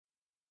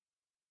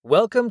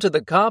Welcome to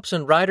the Cops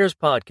and Writers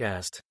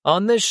Podcast.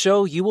 On this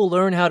show, you will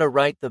learn how to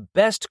write the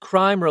best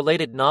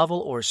crime-related novel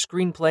or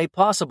screenplay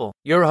possible.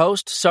 Your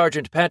host,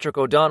 Sergeant Patrick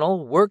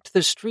O'Donnell, worked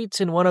the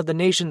streets in one of the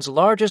nation's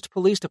largest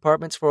police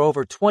departments for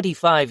over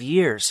 25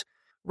 years.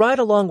 Ride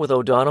along with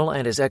O'Donnell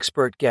and his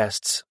expert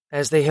guests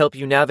as they help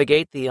you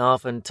navigate the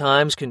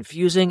oftentimes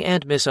confusing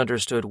and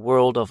misunderstood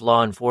world of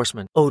law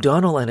enforcement.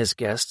 O'Donnell and his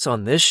guests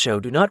on this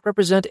show do not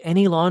represent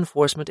any law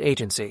enforcement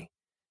agency.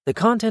 The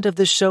content of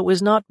this show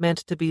is not meant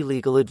to be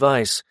legal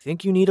advice.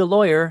 Think you need a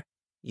lawyer?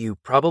 You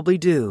probably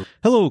do.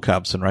 Hello,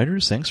 Cops and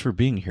Writers. Thanks for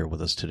being here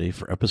with us today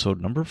for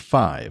episode number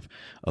 5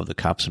 of the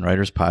Cops and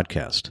Writers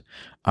Podcast.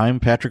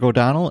 I'm Patrick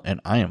O'Donnell, and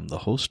I am the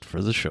host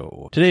for the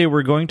show. Today,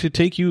 we're going to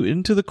take you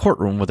into the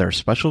courtroom with our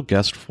special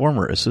guest,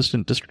 former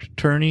Assistant District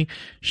Attorney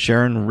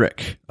Sharon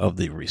Rick of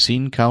the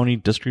Racine County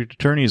District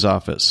Attorney's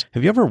Office.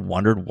 Have you ever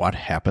wondered what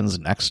happens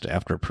next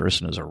after a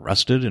person is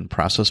arrested and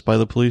processed by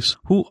the police?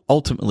 Who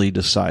ultimately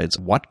decides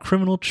what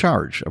criminal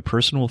charge a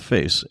person will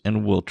face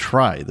and will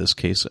try this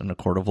case in a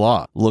court of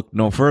law? Look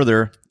no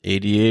further.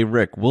 ADA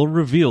Rick will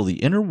reveal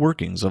the inner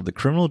workings of the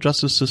criminal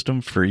justice system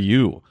for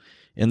you.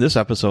 In this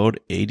episode,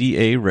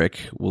 ADA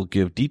Rick will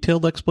give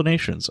detailed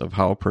explanations of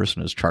how a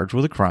person is charged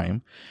with a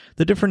crime,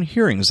 the different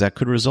hearings that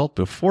could result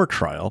before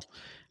trial,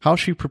 how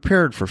she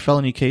prepared for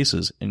felony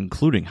cases,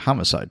 including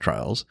homicide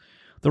trials,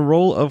 the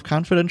role of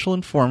confidential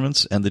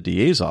informants and the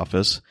DA's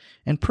office,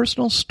 and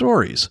personal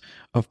stories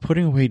of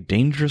putting away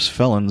dangerous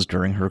felons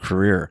during her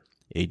career.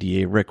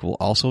 ADA Rick will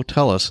also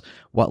tell us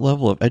what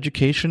level of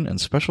education and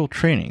special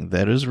training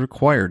that is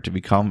required to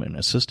become an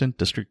assistant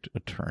district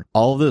attorney.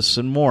 All of this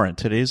and more in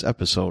today's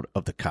episode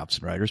of the Cops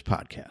and Writers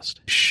Podcast.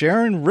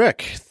 Sharon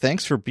Rick,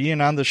 thanks for being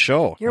on the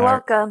show. You're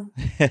welcome.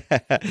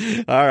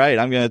 All right,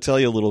 I'm going to tell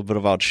you a little bit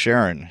about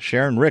Sharon.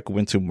 Sharon Rick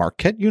went to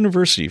Marquette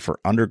University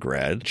for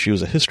undergrad. She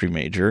was a history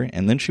major,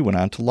 and then she went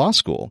on to law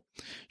school.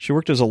 She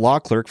worked as a law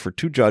clerk for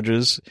 2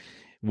 judges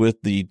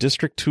with the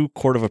District 2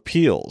 Court of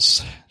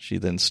Appeals. She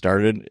then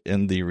started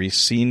in the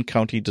Racine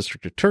County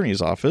District Attorney's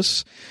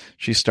Office.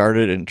 She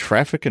started in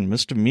traffic and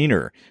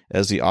misdemeanor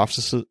as the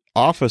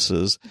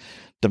office's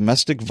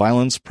domestic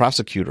violence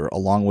prosecutor,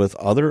 along with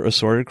other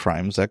assorted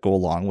crimes that go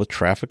along with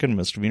traffic and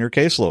misdemeanor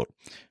caseload.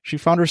 She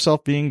found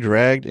herself being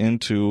dragged in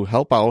to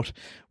help out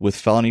with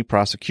felony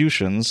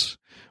prosecutions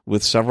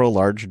with several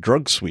large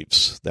drug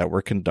sweeps that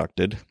were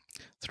conducted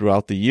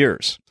throughout the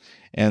years.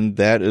 And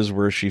that is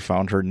where she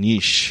found her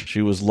niche.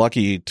 She was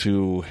lucky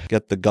to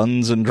get the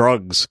guns and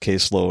drugs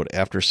caseload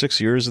after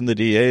 6 years in the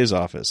DA's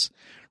office.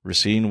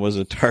 Racine was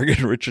a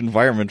target-rich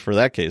environment for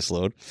that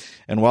caseload,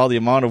 and while the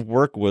amount of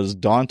work was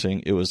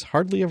daunting, it was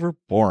hardly ever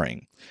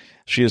boring.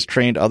 She has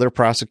trained other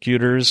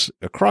prosecutors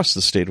across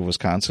the state of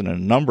Wisconsin in a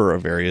number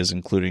of areas,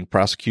 including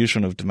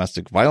prosecution of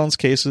domestic violence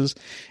cases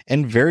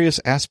and various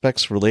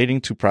aspects relating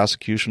to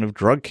prosecution of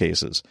drug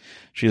cases.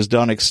 She has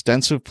done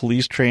extensive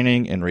police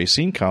training in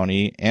Racine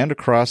County and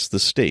across the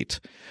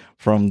state,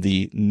 from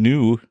the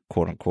new,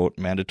 quote-unquote,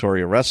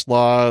 mandatory arrest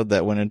law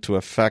that went into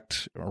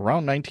effect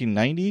around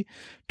 1990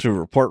 to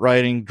report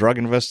writing, drug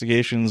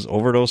investigations,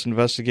 overdose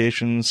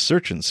investigations,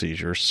 search and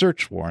seizure,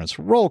 search warrants,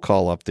 roll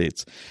call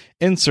updates,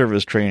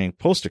 in-service training,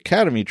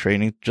 post-academy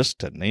training, just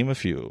to name a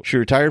few. She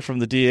retired from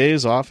the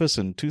DA's office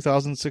in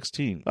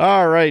 2016.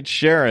 All right,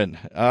 Sharon.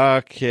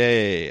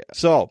 Okay,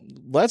 so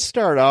let's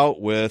start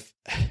out with,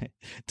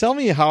 tell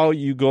me how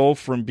you go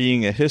from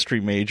being a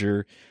history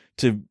major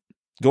to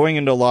going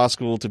into law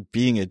school to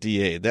being a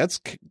DA. That's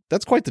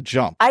quite the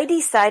jump. I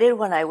decided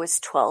when I was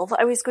 12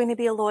 I was going to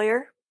be a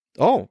lawyer.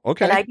 Oh,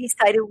 okay. And I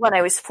decided when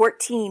I was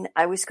 14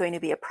 I was going to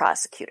be a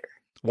prosecutor.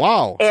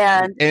 Wow.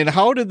 And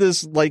how did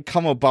this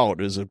come about?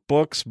 Is it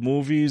books,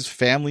 movies,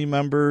 family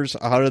members?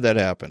 How did that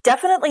happen?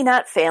 Definitely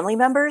not family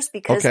members,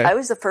 because I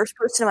was the first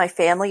person in my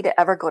family to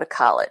ever go to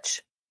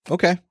college.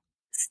 Okay.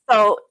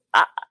 So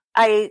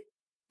I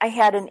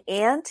had an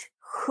aunt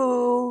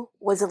who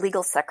was a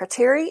legal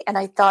secretary, and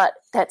I thought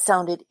that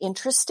sounded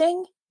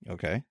interesting.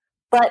 Okay.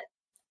 But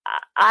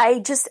I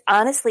just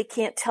honestly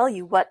can't tell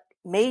you what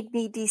made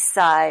me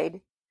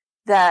decide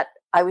that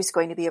I was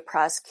going to be a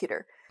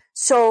prosecutor.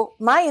 So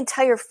my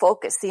entire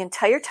focus, the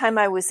entire time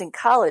I was in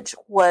college,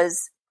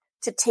 was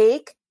to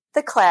take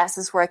the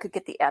classes where I could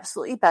get the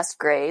absolutely best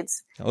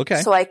grades.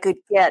 Okay. So I could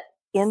get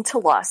into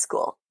law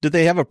school. Did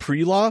they have a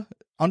pre-law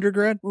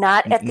undergrad?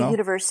 Not at the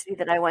university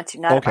that I went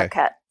to, not at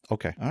Marquette.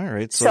 Okay. All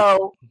right.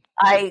 So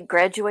I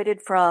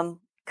graduated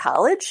from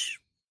college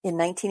in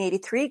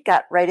 1983,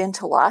 got right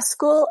into law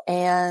school,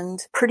 and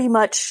pretty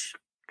much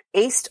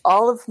aced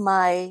all of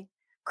my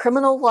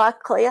criminal law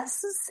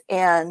classes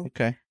and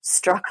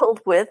struggled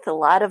with a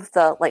lot of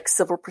the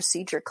civil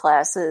procedure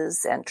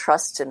classes and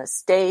trust and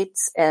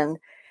estates and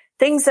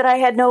things that I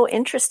had no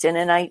interest in,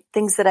 and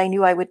things that I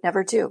knew I would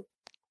never do.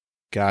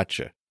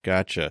 Gotcha.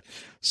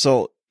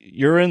 So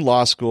you're in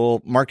law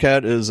school.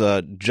 Marquette is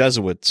a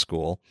Jesuit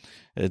school.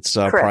 It's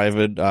a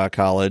private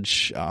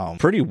college,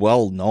 pretty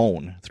well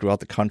known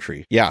throughout the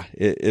country. Yeah,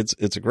 it's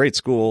a great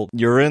school.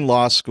 You're in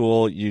law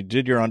school. You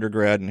did your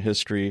undergrad in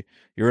history.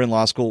 You're in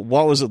law school.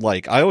 What was it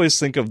like? I always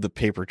think of the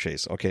paper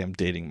chase. Okay, I'm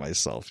dating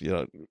myself.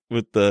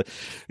 With the,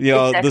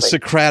 the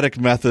Socratic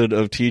method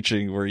of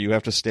teaching where you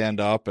have to stand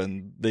up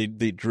and they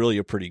drill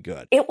you pretty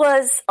good. It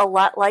was a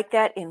lot like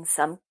that in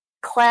some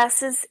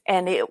classes,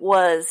 and it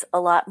was a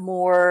lot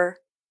more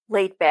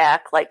laid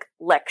back, like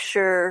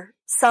lecture,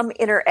 some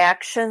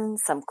interaction,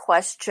 some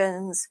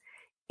questions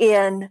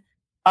in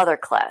other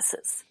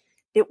classes.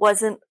 It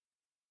wasn't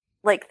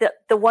like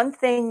the one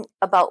thing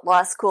about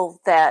law school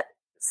that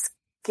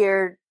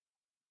scared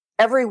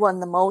everyone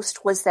the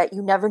most was that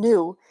you never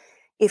knew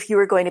if you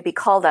were going to be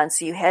called on.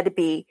 So you had to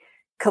be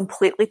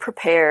completely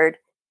prepared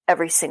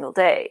every single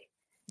day.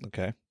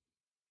 Okay.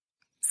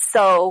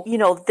 So,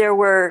 there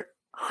were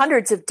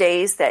hundreds of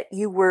days that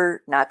you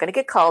were not going to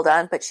get called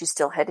on, but you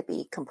still had to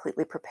be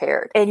completely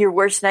prepared. And your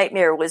worst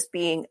nightmare was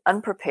being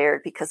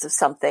unprepared because of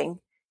something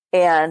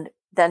and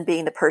then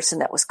being the person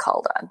that was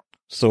called on.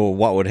 So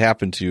what would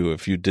happen to you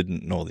if you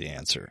didn't know the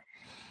answer?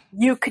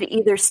 You could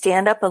either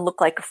stand up and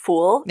look like a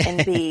fool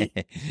and be,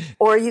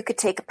 or you could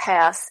take a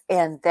pass,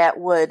 and that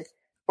would,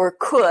 or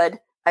could,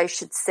 I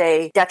should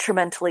say,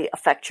 detrimentally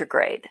affect your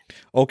grade.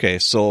 Okay.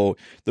 So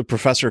the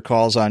professor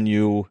calls on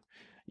you.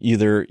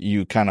 Either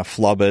you kind of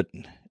flub it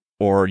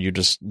or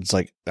it's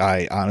like,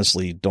 I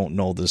honestly don't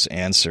know this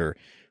answer.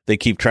 They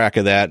keep track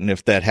of that. And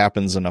if that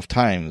happens enough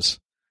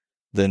times,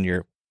 then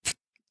you're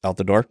out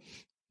the door.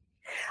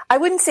 I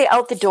wouldn't say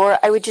out the door.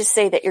 I would just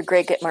say that your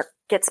grade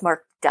gets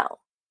marked down.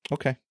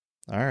 Okay.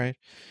 All right.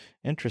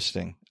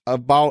 Interesting.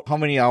 About how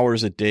many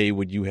hours a day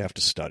would you have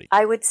to study?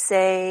 I would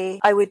say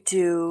I would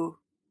do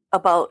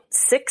about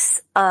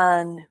 6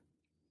 on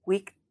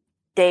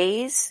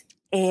weekdays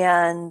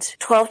and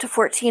 12 to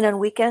 14 on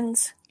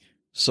weekends.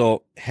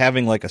 So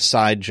having like a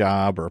side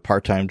job or a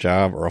part-time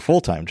job or a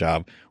full-time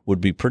job would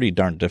be pretty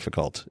darn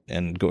difficult,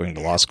 and going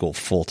to law school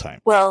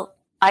full-time. Well,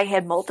 I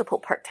had multiple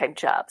part-time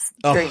jobs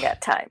during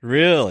that time.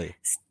 Really?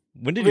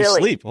 When did you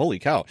sleep? Holy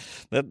cow.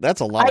 That's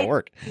a lot of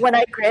work. When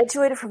I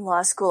graduated from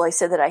law school, I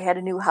said that I had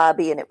a new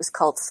hobby, and it was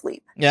called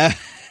sleep. Yeah.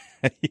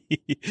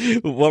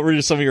 What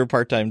were some of your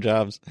part-time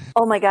jobs?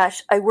 Oh my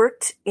gosh. I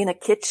worked in a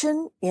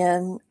kitchen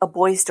in a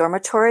boys'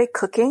 dormitory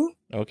cooking.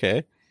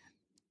 Okay.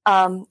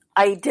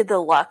 I did the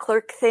law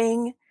clerk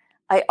thing.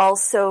 I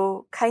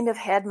also kind of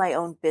had my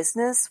own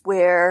business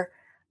where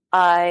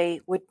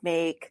I would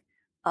make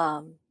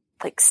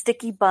like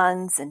sticky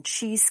buns and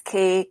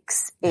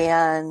cheesecakes,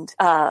 and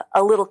a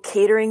little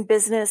catering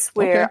business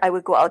where I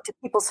would go out to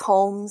people's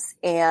homes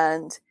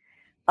and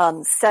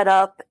set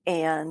up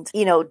and,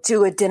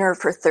 do a dinner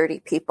for 30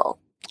 people.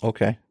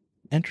 Okay.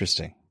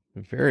 Interesting.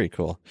 Very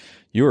cool.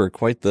 You were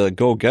quite the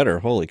go-getter.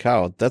 Holy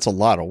cow. That's a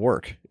lot of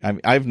work.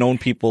 I've known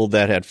people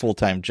that had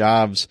full-time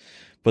jobs,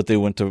 but they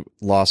went to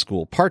law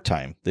school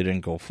part-time. They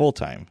didn't go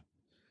full-time.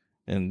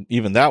 And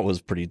even that was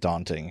pretty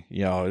daunting,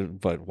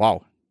 but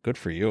wow, good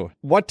for you.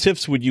 What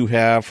tips would you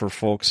have for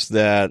folks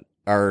that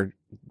are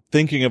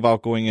thinking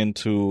about going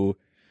into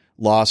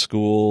law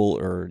school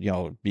or,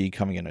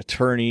 becoming an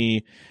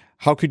attorney?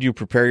 How could you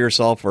prepare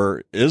yourself,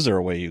 or is there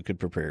a way you could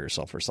prepare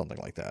yourself for something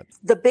like that?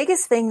 The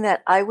biggest thing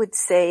that I would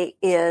say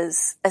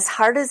is, as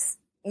hard as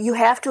you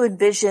have to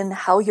envision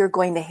how you're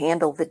going to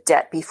handle the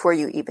debt before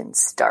you even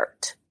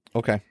start.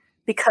 Okay.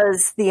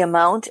 Because the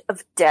amount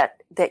of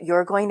debt that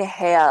you're going to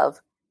have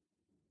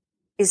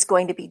is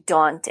going to be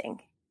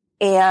daunting.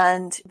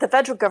 And the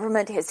federal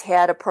government has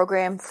had a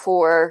program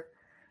for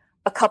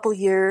a couple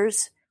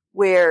years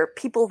where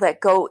people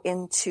that go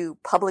into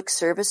public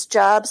service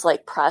jobs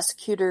like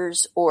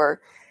prosecutors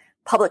or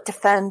public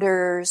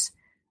defenders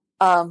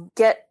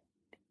get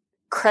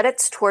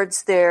credits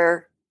towards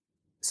their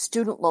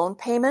student loan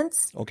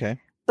payments. Okay.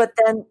 But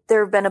then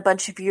there have been a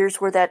bunch of years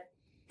where that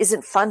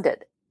isn't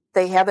funded.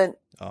 They haven't,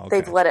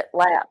 they've let it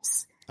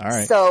lapse. All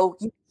right. So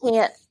you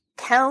can't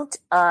count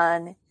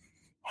on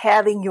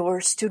having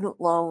your student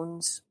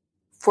loans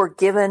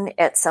forgiven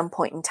at some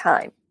point in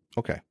time.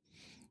 Okay.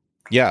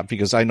 Yeah,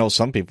 because I know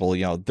some people,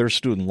 their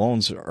student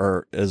loans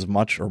are as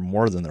much or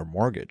more than their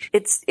mortgage.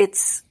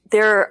 It's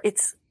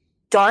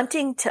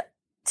daunting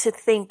to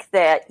think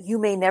that you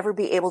may never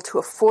be able to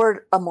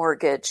afford a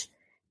mortgage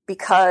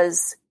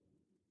because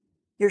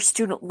your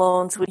student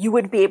loans, you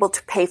wouldn't be able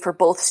to pay for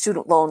both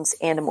student loans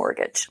and a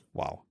mortgage.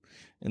 Wow.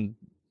 And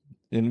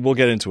we'll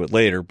get into it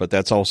later, but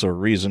that's also a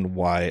reason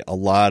why a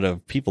lot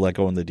of people that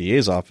go in the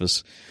DA's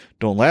office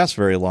don't last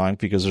very long,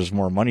 because there's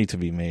more money to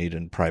be made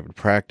in private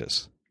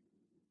practice.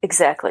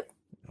 Exactly.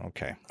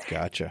 Okay.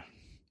 Gotcha.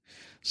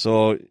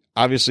 So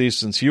obviously,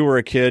 since you were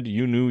a kid,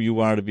 you knew you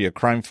wanted to be a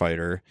crime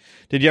fighter.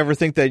 Did you ever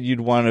think that you'd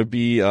want to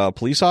be a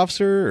police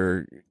officer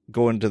or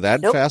go into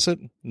that facet?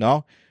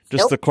 No?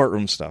 Just the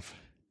courtroom stuff.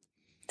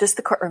 Just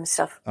the courtroom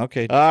stuff.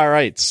 Okay. All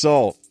right.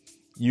 So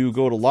you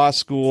go to law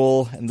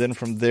school, and then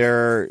from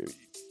there,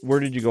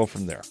 where did you go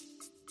from there?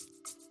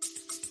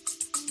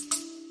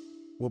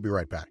 We'll be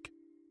right back.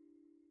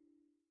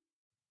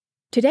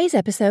 Today's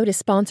episode is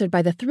sponsored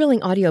by the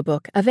thrilling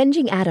audiobook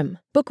Avenging Adam,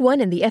 Book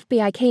 1 in the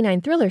FBI Canine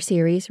Thriller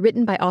series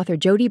written by author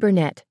Jody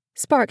Burnett.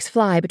 Sparks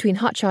fly between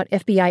hotshot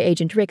FBI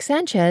agent Rick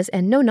Sanchez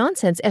and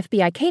no-nonsense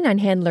FBI canine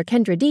handler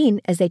Kendra Dean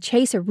as they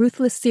chase a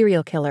ruthless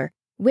serial killer.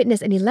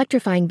 Witness an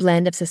electrifying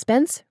blend of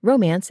suspense,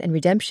 romance, and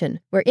redemption,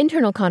 where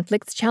internal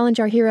conflicts challenge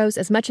our heroes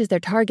as much as their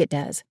target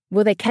does.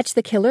 Will they catch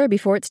the killer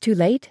before it's too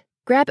late?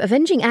 Grab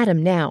Avenging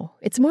Adam now.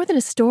 It's more than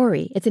a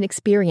story, it's an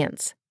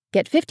experience.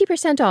 Get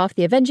 50% off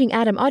the Avenging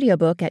Adam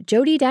audiobook at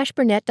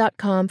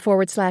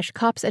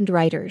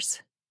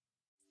jody-burnett.com/cops-and-writers.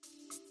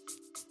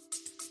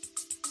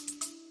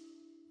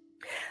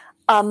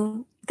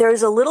 There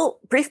was a little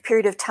brief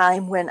period of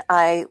time when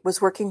I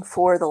was working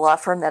for the law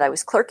firm that I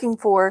was clerking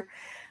for,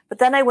 but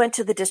then I went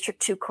to the District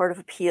 2 Court of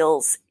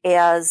Appeals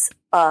as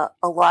a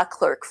law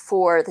clerk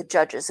for the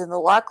judges. And the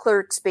law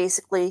clerks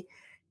basically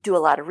do a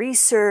lot of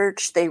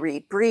research. They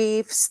read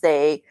briefs.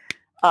 They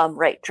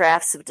write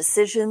drafts of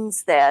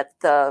decisions that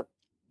the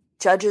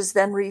judges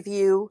then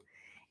review.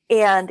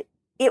 And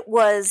it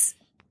was,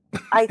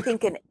 I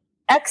think, an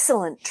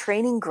excellent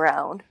training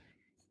ground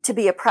to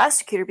be a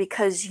prosecutor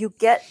because you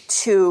get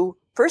to,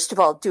 first of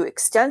all, do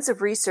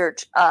extensive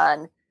research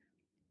on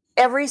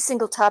every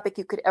single topic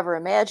you could ever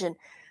imagine.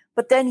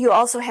 But then you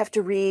also have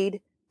to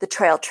read the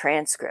trial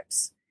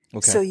transcripts.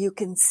 Okay. So you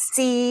can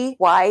see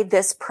why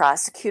this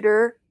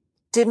prosecutor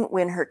didn't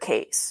win her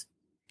case.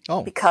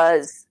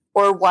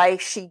 Or why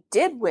she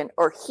did win,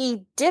 or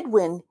he did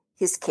win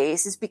his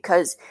case is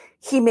because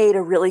he made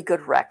a really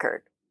good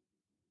record.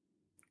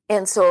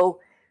 And so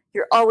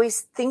you're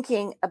always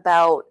thinking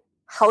about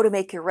how to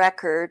make your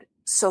record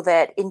so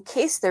that in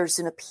case there's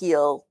an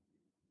appeal,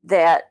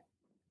 that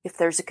if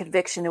there's a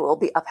conviction, it will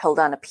be upheld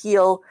on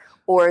appeal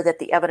or that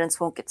the evidence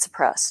won't get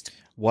suppressed.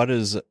 What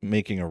is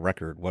making a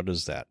record? What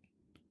is that?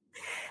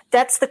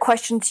 That's the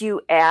questions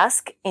you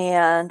ask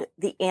and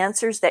the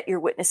answers that your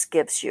witness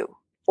gives you.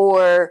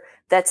 Or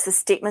that's the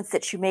statements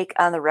that you make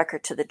on the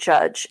record to the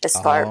judge as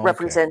far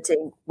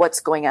representing what's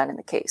going on in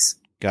the case.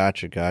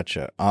 Gotcha.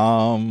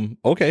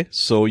 Okay.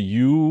 So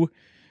you're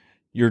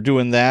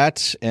doing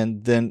that.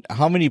 And then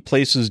how many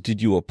places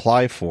did you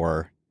apply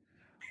for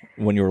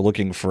when you were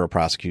looking for a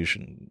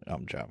prosecutor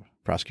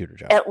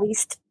job? At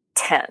least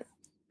 10.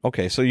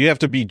 Okay. So you have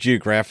to be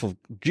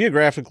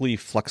geographically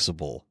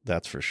flexible.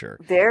 That's for sure.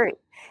 Very.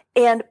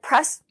 And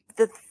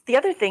the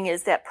other thing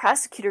is that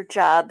prosecutor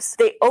jobs,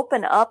 they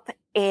open up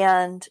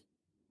and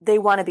they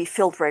want to be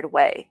filled right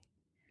away. Okay.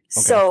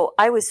 So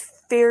I was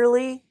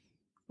fairly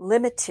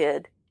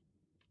limited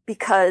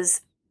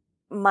because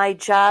my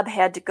job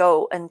had to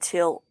go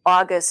until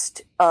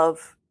August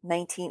of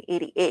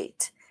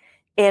 1988.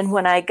 And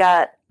when I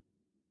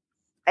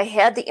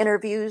had the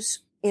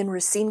interviews in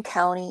Racine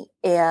County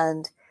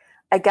and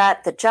I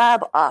got the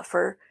job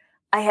offer,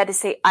 I had to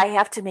say, I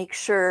have to make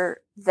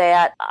sure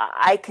that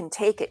I can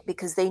take it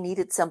because they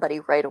needed somebody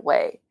right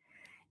away.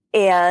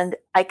 And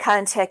I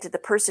contacted the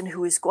person who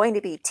was going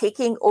to be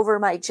taking over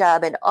my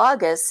job in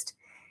August,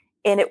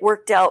 and it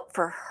worked out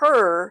for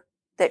her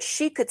that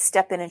she could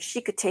step in and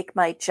she could take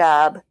my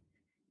job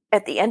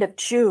at the end of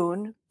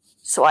June,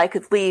 so I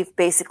could leave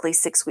basically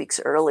 6 weeks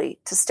early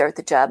to start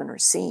the job in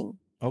Racine.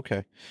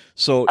 Okay.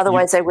 So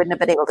otherwise I wouldn't have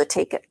been able to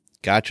take it.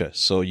 Gotcha.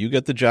 So you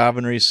get the job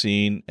in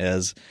Racine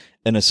as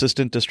an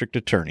assistant district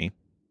attorney,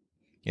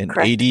 an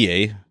Correct.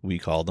 ADA, we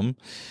call them.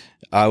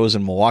 I was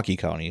in Milwaukee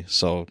County,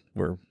 so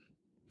we're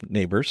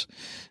neighbors.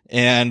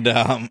 And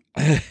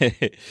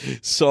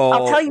so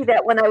I'll tell you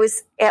that when I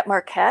was at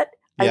Marquette,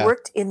 I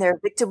worked in their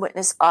victim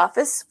witness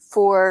office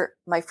for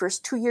my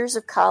first 2 years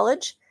of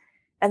college.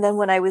 And then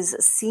when I was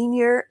a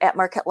senior at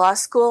Marquette Law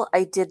School,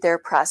 I did their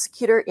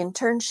prosecutor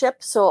internship.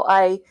 So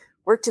I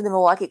worked in the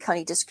Milwaukee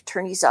County District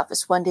Attorney's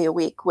office 1 day a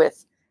week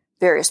with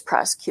various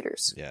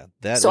prosecutors. Yeah,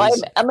 I'm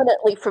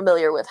eminently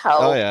familiar with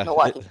how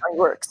Milwaukee County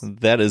works.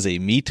 That is a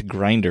meat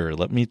grinder,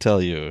 let me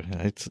tell you.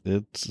 It's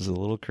a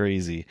little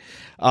crazy.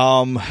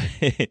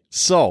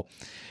 So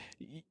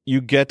you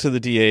get to the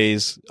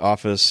DA's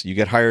office, you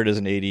get hired as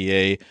an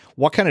ADA.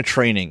 What kind of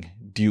training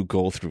do you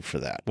go through for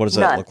that? What does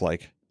that look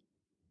like?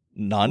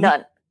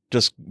 None.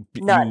 Just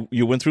None.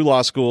 You went through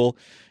law school,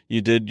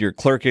 you did your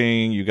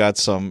clerking, you got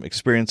some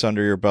experience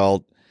under your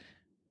belt,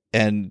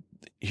 and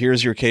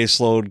here's your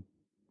caseload.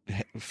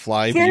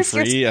 Be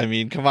free. I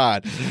mean, come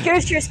on.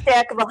 Here's your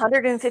stack of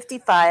 150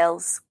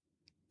 files.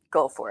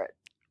 Go for it.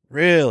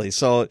 Really?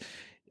 So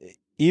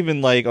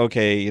even like,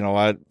 okay, you know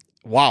what?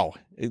 Wow.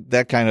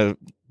 That kind of,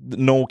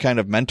 no kind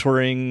of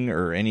mentoring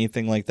or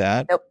anything like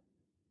that? Nope.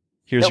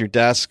 Here's your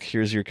desk.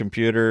 Here's your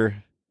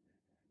computer.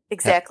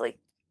 Exactly.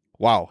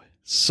 Wow.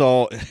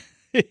 So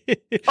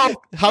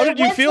how did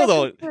you feel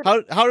though?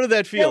 How did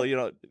that feel? You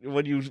know,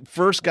 when you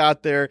first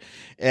got there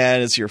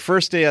and it's your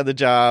first day on the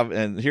job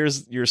and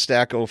here's your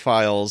stack of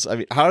files. I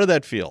mean, how did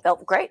that feel?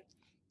 Felt great.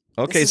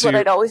 Okay. This is what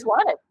I'd always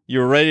wanted. You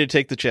were ready to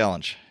take the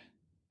challenge.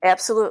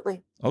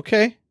 Absolutely.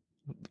 Okay.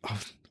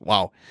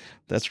 Wow.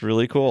 That's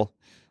really cool.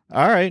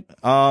 All right.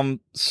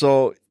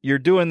 So you're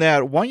doing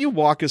that. Why don't you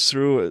walk us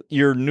through,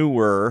 you're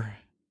newer.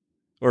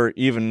 or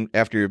even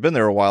after you've been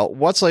there a while,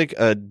 what's like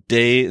a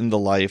day in the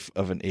life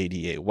of an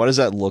ADA? What does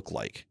that look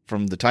like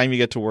from the time you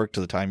get to work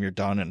to the time you're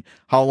done, and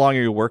how long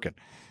are you working?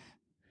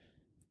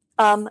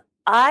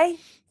 I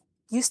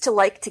used to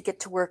like to get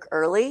to work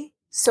early.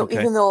 So Okay.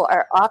 even though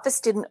our office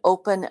didn't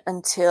open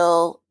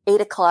until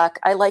 8:00,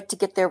 I like to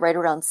get there right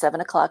around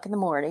 7:00 in the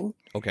morning,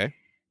 Okay.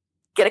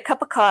 get a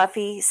cup of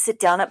coffee, sit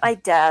down at my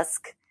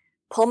desk,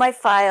 pull my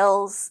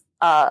files,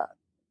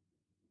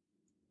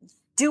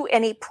 do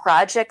any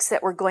projects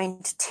that were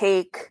going to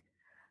take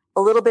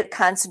a little bit of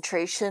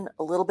concentration,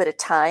 a little bit of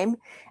time.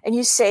 And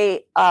you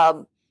say,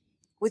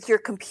 with your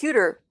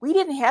computer, we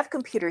didn't have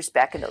computers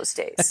back in those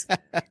days.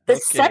 The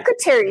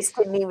secretaries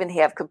didn't even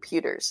have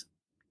computers.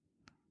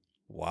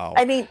 Wow.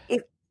 I mean,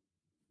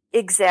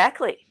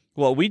 exactly.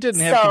 Well, we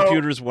didn't have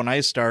computers when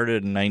I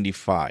started in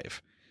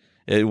 95.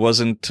 It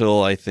wasn't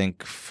until I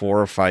think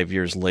 4 or 5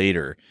 years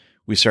later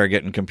we started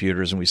getting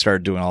computers, and we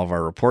started doing all of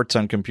our reports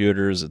on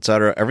computers, et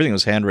cetera. Everything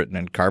was handwritten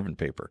in carbon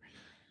paper.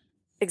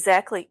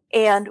 Exactly.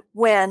 And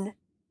when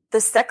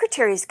the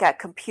secretaries got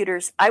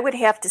computers, I would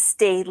have to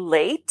stay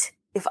late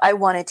if I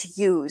wanted to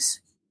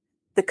use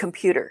the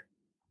computer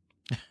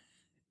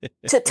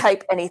to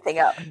type anything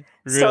up.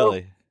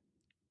 Really?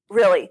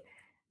 Really.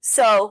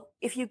 So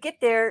if you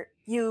get there,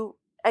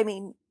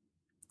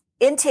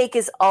 intake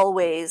is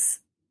always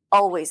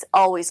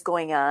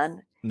going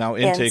on. Now,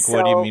 intake,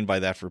 what do you mean by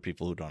that for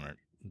people who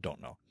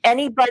don't know?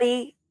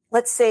 Anybody,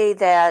 let's say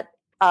that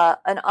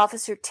an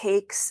officer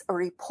takes a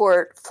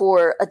report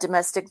for a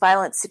domestic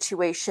violence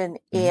situation,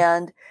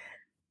 and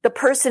the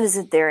person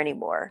isn't there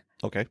anymore.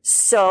 Okay.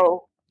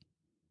 So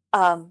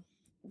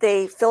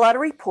they fill out a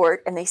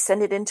report and they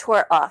send it into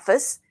our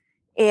office,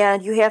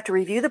 and you have to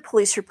review the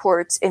police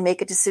reports and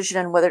make a decision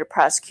on whether to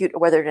prosecute or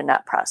whether to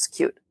not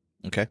prosecute.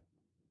 Okay.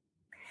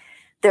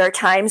 There are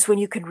times when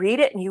you can read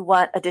it and you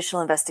want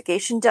additional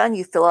investigation done.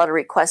 You fill out a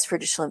request for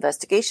additional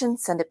investigation,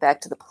 send it back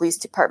to the police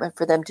department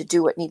for them to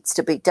do what needs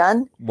to be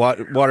done. What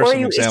are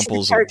some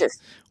examples?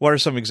 What are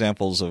some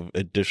examples of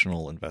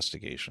additional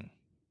investigation?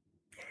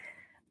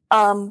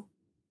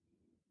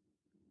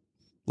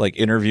 Like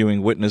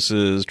interviewing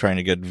witnesses, trying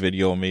to get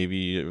video,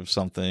 maybe of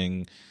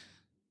something.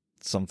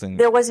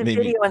 There wasn't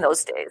video in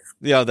those days.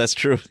 Yeah, that's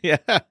true. Yeah,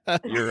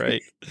 you're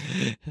right.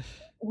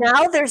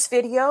 Now there's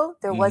video.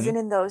 There wasn't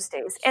in those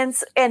days.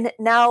 And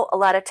now a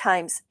lot of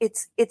times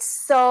it's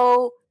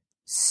so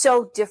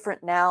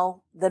different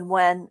now than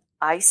when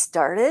I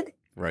started.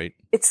 Right.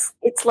 It's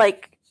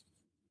like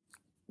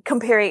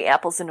comparing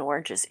apples and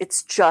oranges.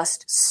 It's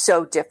just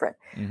so different.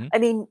 Mm-hmm. I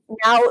mean,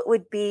 now it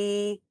would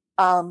be,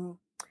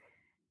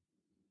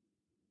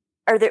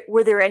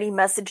 were there any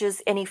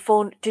messages,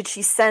 did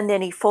she send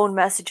any phone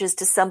messages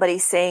to somebody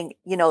saying,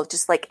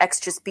 just like X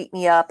just beat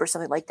me up or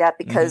something like that?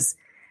 Because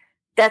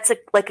that's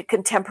like a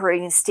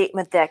contemporaneous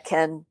statement that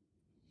can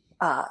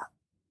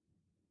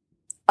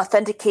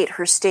authenticate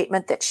her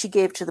statement that she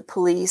gave to the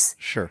police.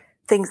 Sure.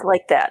 Things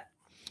like that.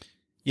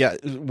 Yeah,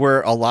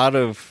 where a lot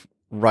of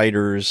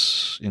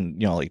writers in,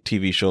 like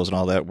TV shows and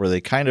all that, where they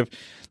kind of,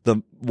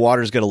 the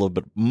waters get a little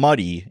bit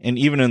muddy. And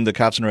even in the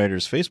Cops and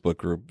Writers Facebook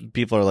group,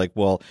 people are like,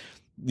 well,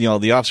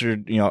 the officer,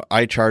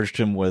 I charged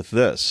him with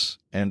this.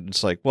 And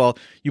it's like, well,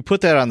 you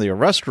put that on the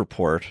arrest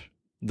report.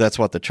 That's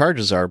what the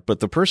charges are. But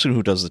the person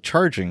who does the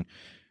charging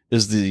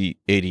is the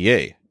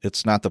ADA.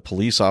 It's not the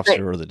police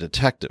officer or the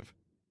detective.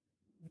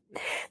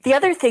 The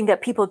other thing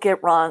that people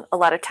get wrong a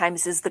lot of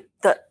times is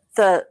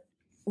the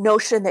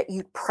notion that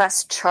you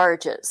press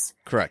charges.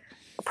 Correct.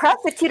 A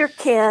prosecutor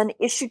can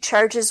issue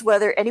charges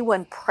whether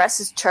anyone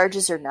presses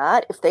charges or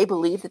not, if they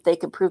believe that they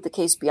can prove the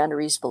case beyond a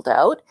reasonable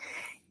doubt.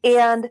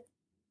 And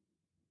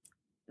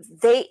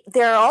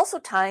there are also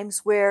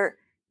times where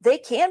they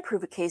can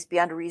prove a case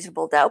beyond a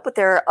reasonable doubt, but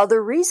there are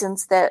other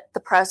reasons that the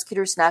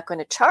prosecutor is not going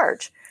to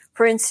charge.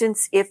 For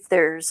instance, if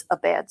there's a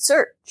bad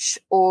search,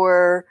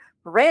 or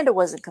Miranda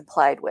wasn't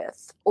complied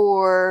with,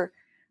 or,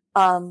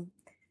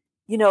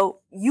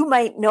 you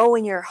might know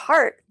in your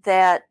heart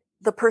that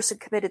the person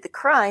committed the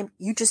crime.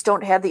 You just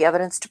don't have the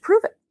evidence to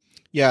prove it.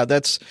 Yeah,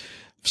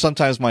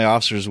 sometimes my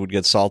officers would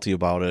get salty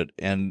about it,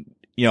 and,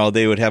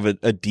 they would have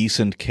a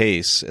decent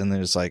case, and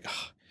there's like,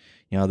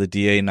 the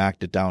DA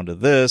knocked it down to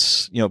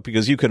this,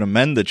 because you can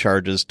amend the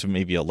charges to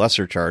maybe a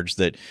lesser charge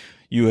that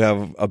you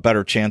have a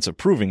better chance of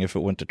proving if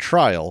it went to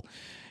trial.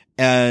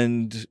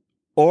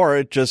 Or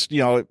it just,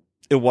 it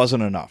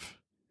wasn't enough.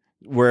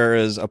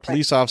 Whereas a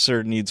police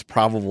officer needs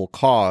probable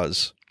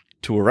cause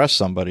to arrest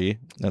somebody.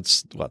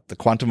 That's the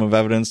quantum of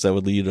evidence that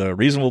would lead a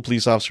reasonable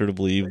police officer to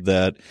believe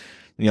that,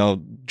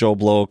 Joe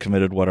Blow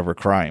committed whatever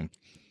crime.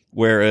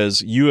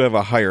 Whereas you have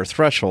a higher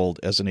threshold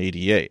as an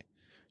ADA.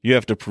 You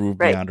have to prove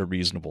beyond a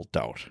reasonable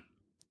doubt.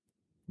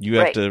 You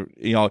have to,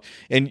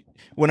 and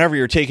whenever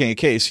you're taking a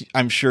case,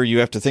 I'm sure you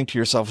have to think to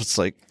yourself, it's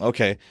like,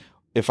 okay,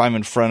 if I'm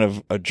in front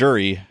of a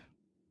jury,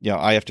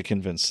 I have to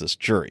convince this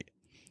jury.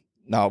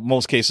 Now,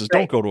 most cases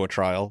don't go to a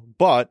trial,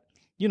 but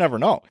you never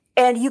know.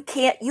 And you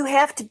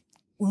have to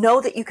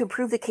know that you can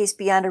prove the case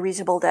beyond a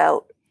reasonable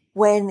doubt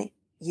when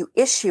you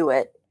issue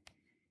it.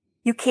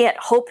 you can't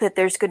hope that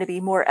there's going to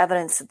be more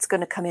evidence that's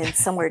going to come in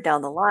somewhere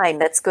down the line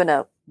that's going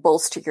to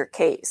bolster your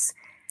case.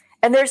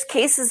 And there's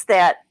cases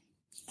that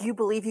you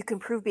believe you can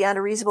prove beyond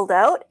a reasonable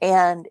doubt,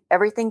 and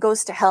everything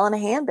goes to hell in a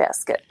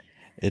handbasket.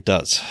 It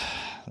does.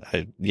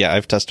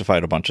 I've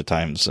testified a bunch of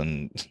times,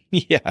 and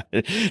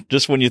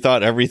just when you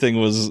thought everything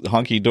was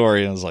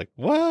hunky-dory, I was like,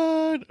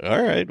 what?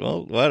 All right,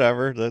 well,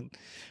 whatever.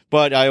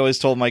 But I always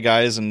told my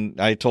guys, and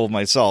I told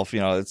myself,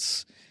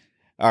 it's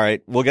all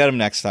right, we'll get him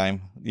next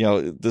time.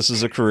 This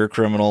is a career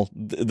criminal.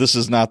 This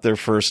is not their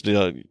first,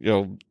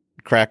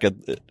 crack at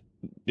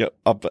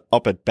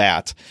up at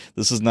bat.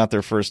 This is not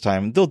their first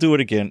time. They'll do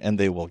it again, and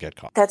they will get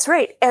caught. That's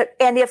right.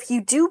 And if you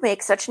do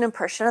make such an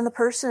impression on the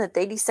person that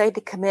they decide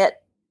to commit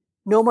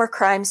no more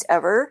crimes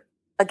ever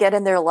again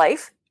in their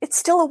life, it's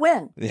still a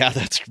win. Yeah,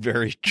 that's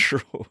very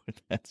true.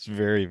 That's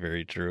very,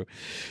 very true.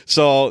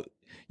 So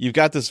you've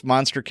got this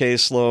monster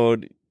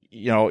caseload.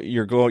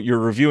 You're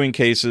reviewing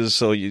cases,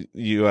 so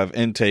you have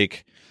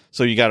intake.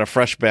 So you got a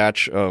fresh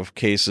batch of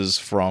cases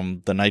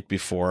from the night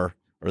before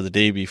or the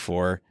day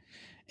before.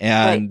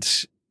 And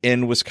right.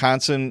 In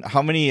Wisconsin,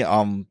 how many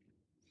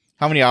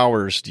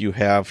hours do you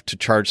have to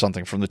charge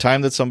something from the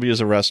time that somebody is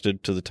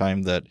arrested to the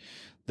time that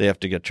they have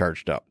to get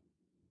charged up?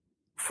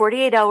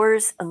 48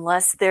 hours,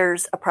 unless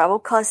there's a probable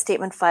cause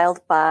statement filed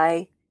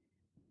by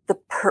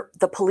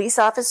the police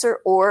officer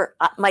or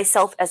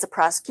myself as a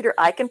prosecutor.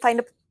 I can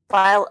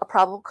file a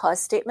probable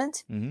cause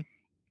statement, mm-hmm.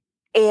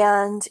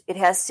 and it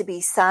has to be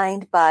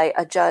signed by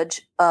a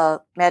judge, a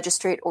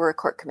magistrate, or a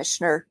court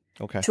commissioner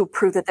to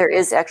prove that there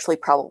is actually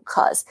probable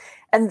cause.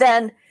 And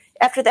then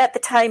after that, the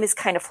time is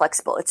kind of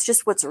flexible. It's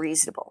just what's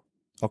reasonable.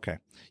 Okay.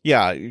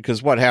 Yeah,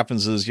 because what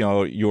happens is,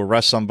 you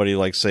arrest somebody,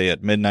 like, say,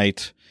 at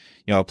midnight.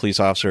 A police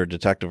officer or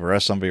detective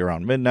arrests somebody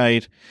around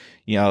midnight.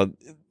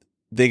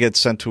 They get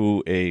sent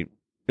to in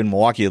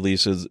Milwaukee, at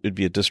least, it'd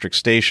be a district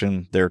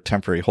station. They're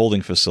temporary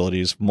holding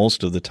facilities.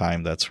 Most of the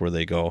time, that's where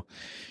they go.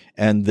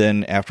 And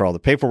then after all the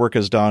paperwork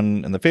is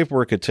done, and the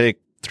paperwork could take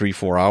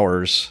 3-4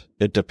 hours.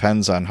 It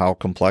depends on how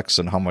complex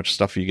and how much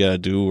stuff you got to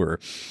do, or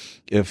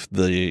if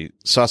the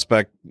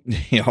suspect,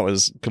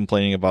 is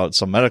complaining about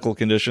some medical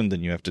condition,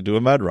 then you have to do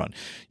a med run.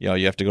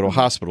 You have to go to a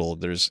hospital.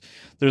 There's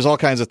all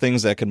kinds of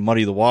things that can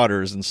muddy the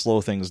waters and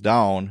slow things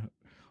down.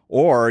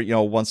 Or,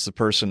 once the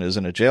person is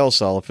in a jail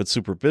cell, if it's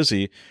super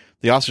busy,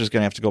 the officer's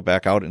going to have to go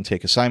back out and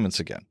take assignments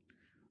again.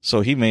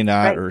 So he may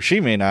not, or she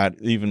may not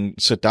even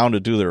sit down to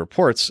do their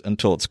reports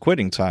until it's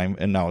quitting time.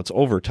 And now it's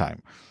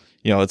overtime.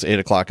 It's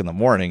 8:00 in the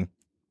morning,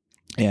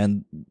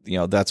 and,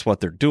 that's what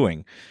they're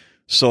doing.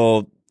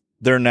 So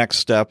their next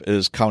step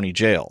is county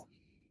jail.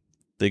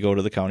 They go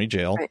to the county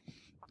jail. Right.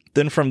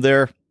 Then from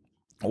there,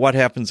 what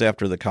happens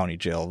after the county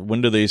jail?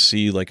 When do they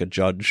see, like, a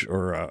judge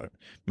or a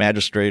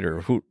magistrate,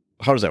 or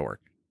how does that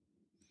work?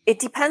 It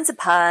depends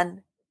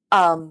upon,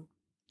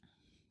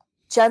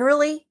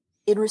 generally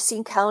in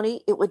Racine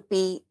County, it would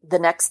be the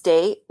next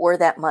day or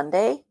that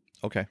Monday.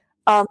 Okay.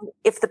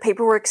 If the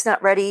paperwork's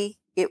not ready,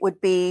 it would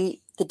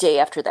be the day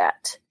after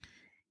that.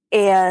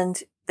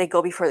 And they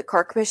go before the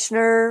court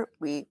commissioner.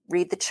 We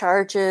read the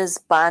charges,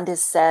 bond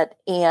is set.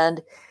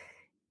 And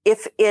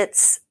if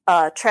it's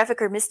a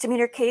traffic or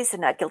misdemeanor case, a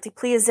not guilty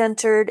plea is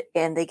entered,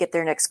 and they get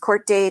their next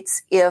court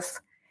dates.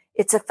 If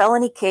it's a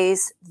felony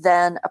case,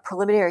 then a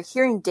preliminary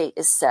hearing date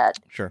is set.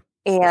 Sure.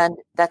 And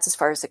that's as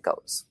far as it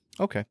goes.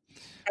 Okay.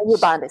 And your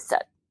bond is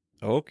set.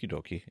 Okie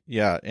dokie.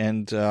 Yeah.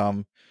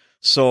 And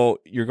so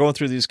you're going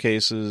through these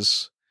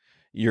cases.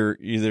 You're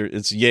either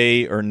it's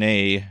yay or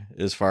nay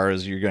as far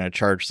as you're going to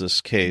charge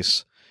this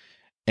case.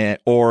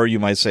 Or you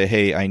might say,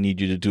 hey, I need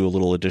you to do a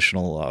little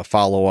additional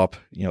follow-up,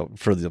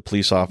 for the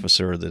police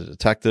officer or the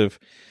detective.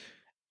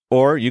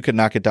 Or you could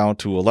knock it down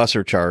to a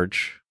lesser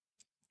charge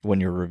when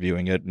you're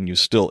reviewing it, and you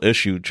still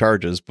issue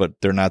charges, but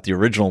they're not the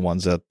original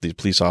ones that the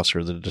police officer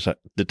or the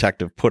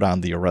detective put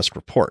on the arrest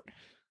report.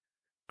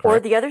 Correct? Or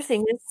the other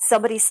thing is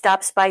somebody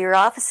stops by your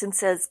office and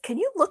says, can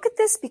you look at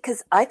this?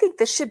 Because I think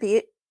this should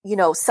be,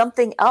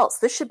 something else.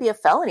 This should be a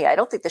felony. I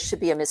don't think this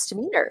should be a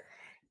misdemeanor.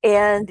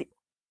 And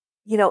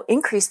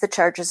increase the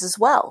charges as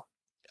well.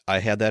 I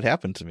had that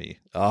happen to me.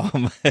 I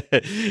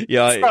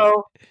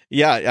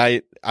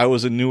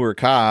was a newer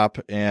cop,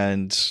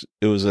 and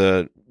it was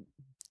a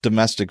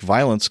domestic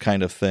violence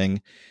kind of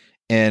thing.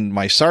 And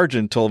my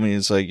sergeant told me,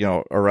 it's like,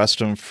 arrest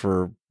him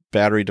for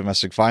battery,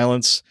 domestic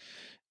violence.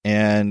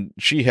 And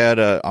she had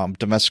a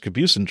domestic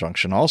abuse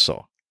injunction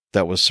also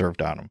that was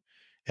served on him.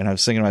 And I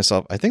was thinking to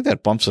myself, I think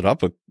that bumps it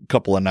up a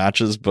couple of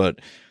notches, but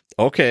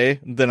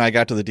okay. Then I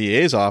got to the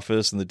DA's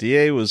office, and the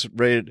DA was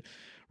ready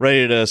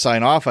to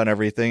sign off on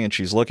everything. And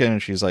she's looking,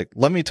 and she's like,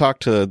 let me talk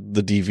to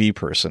the DV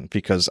person,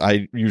 because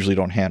I usually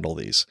don't handle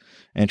these.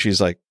 And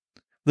she's like,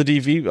 the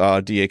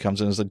DV DA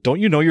comes in and is like, don't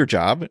you know your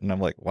job? And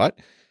I'm like, what?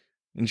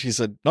 And she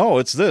said, no,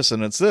 it's this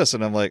and it's this.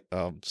 And I'm like,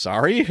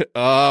 sorry.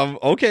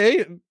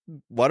 Okay,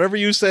 whatever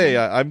you say,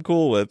 I'm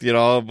cool with,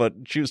 but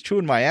she was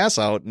chewing my ass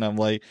out. And I'm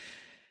like,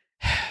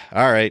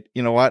 all right,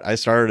 you know what? I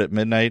started at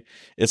midnight.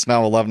 It's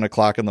now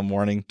 11:00 in the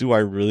morning. Do I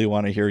really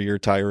want to hear your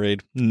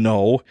tirade?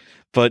 No,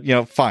 but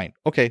fine.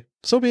 Okay,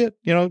 so be it.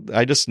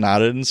 I just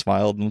nodded and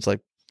smiled and was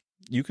like,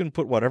 you can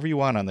put whatever you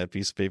want on that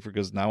piece of paper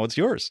because now it's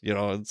yours.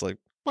 It's like,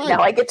 fine.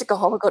 Now I get to go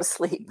home and go to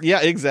sleep.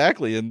 Yeah,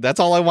 exactly. And that's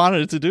all I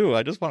wanted it to do.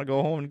 I just want to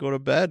go home and go to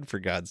bed, for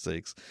God's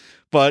sakes.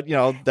 But,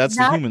 that's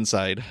the human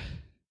side.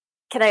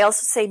 Can I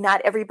also say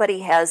not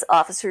everybody has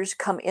officers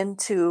come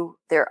into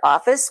their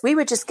office? We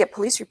would just get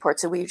police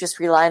reports and we would just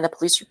rely on the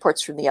police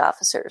reports from the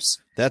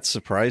officers. That's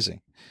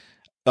surprising.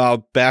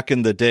 Back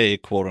in the day,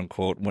 quote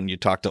unquote, when you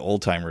talk to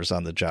old timers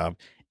on the job,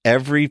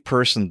 every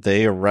person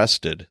they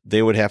arrested,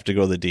 they would have to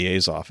go to the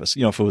DA's office,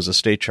 if it was a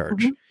state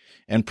charge,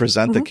 and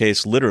present the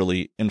case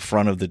literally in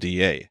front of the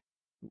DA.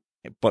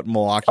 But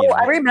Milwaukee. Oh,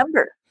 I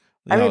remember.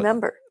 I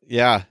remember.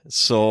 Yeah.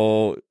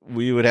 So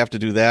we would have to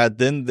do that.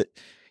 Then,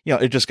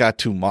 it just got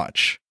too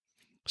much.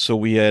 So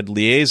we had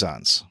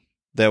liaisons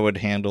that would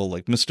handle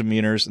like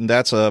misdemeanors. And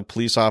that's a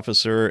police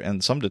officer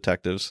and some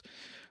detectives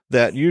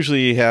that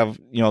usually have,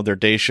 their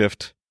day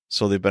shift.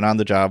 So they've been on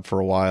the job for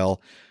a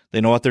while.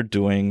 They know what they're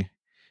doing.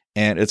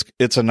 And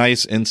it's a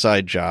nice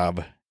inside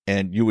job.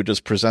 And you would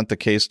just present the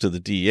case to the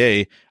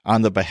DA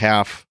on the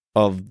behalf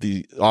of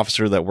the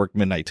officer that worked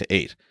midnight to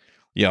 8.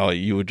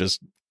 You would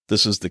just,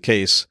 this is the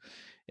case.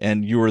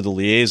 And you were the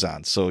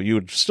liaison. So you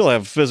would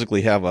still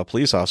physically have a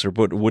police officer,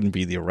 but it wouldn't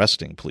be the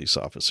arresting police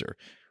officer.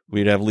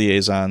 We'd have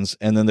liaisons.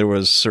 And then there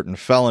was certain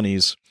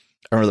felonies.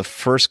 I remember the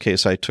first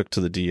case I took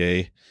to the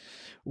DA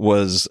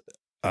was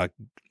a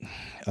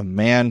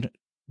man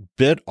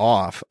bit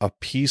off a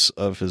piece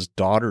of his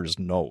daughter's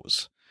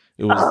nose.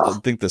 It was, I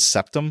think, the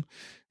septum,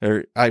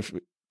 or I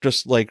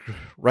just like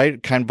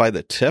right kind of by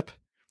the tip.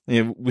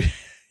 It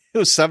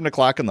was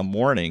 7:00 in the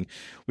morning.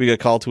 We got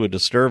called to a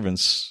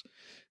disturbance,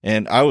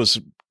 and I was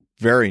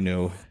very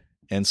new,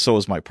 and so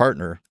was my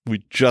partner.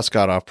 We just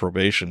got off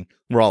probation.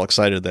 We're all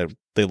excited that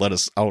they let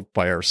us out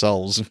by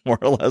ourselves, more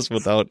or less,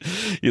 without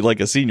like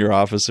a senior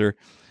officer.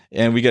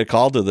 And we get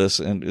called to this,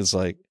 and it's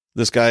like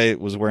this guy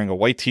was wearing a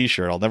white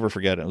T-shirt. I'll never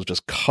forget it. It was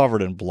just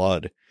covered in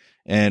blood,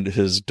 and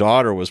his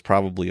daughter was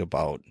probably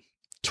about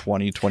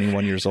 20,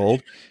 21 years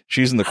old.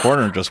 She's in the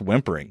corner just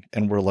whimpering,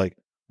 and we're like,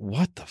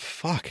 what the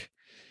fuck?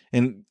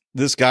 And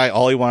this guy,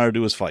 all he wanted to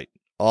do was fight.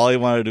 All he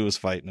wanted to do was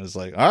fight. And it's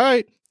like, all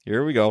right,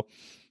 here we go.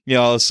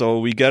 So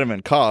we get him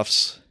in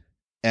cuffs,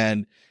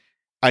 and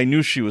I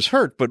knew she was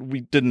hurt, but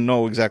we didn't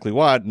know exactly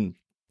what. And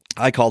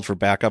I called for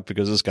backup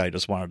because this guy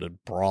just wanted to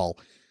brawl,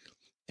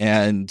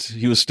 and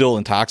he was still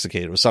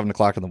intoxicated. It was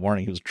 7:00 in the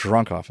morning. He was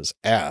drunk off his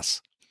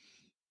ass.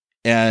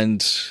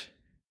 And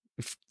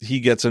he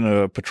gets in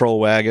a patrol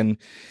wagon,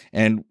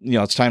 and,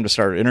 it's time to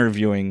start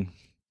interviewing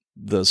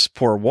this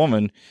poor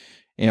woman.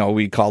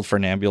 We called for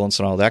an ambulance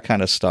and all that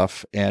kind of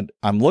stuff. And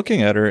I'm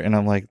looking at her and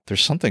I'm like,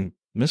 there's something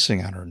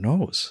missing on her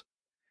nose.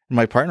 And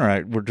my partner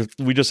and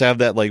I, we just have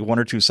that like 1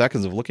 or 2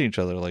 seconds of looking at each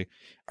other like,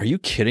 are you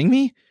kidding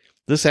me?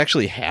 This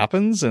actually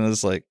happens? And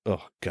it's like,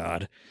 oh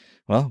God.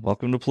 Well,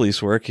 welcome to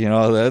police work. It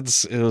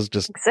was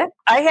just.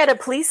 I had a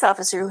police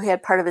officer who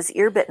had part of his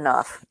ear bitten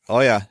off. Oh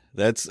yeah.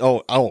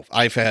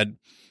 I've had,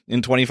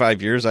 in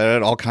 25 years, I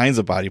had all kinds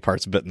of body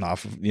parts bitten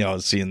off,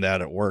 seeing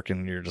that at work,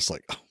 and you're just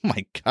like, oh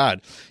my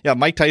God. Yeah,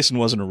 Mike Tyson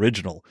wasn't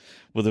original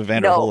with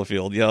Evander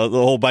Holyfield. The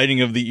whole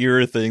biting of the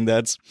ear thing,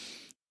 that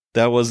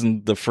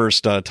wasn't the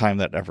first time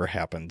that ever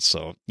happened.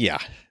 So, yeah.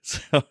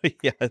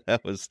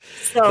 It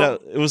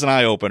was an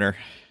eye-opener.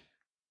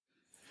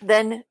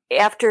 Then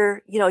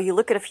after, you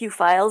look at a few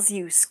files,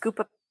 you scoop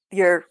up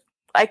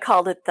I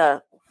called it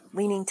the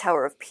Leaning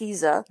Tower of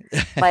Pisa,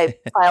 my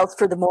files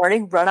for the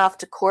morning, run off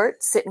to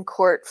court, sit in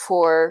court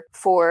for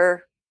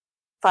 4-5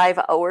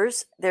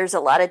 hours. There's a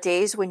lot of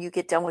days when you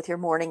get done with your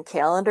morning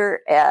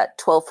calendar at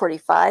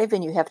 12:45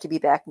 and you have to be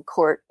back in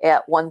court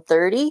at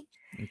 1:30.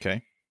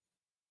 Okay.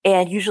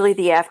 And usually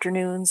the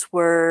afternoons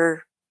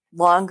were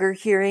longer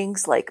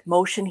hearings, like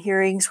motion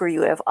hearings where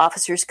you have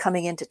officers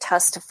coming in to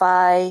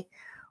testify,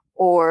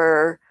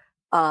 or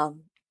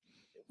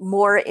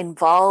more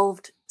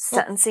involved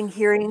sentencing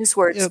hearings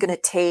where it's going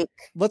to take.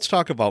 Let's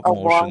talk about a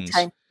motions, long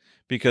time.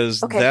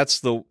 Because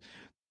that's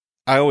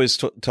I always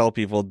tell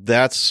people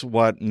that's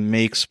what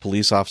makes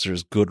police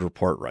officers good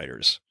report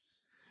writers,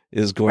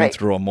 is going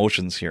through a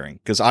motions hearing.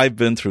 Because I've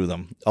been through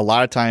them. A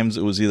lot of times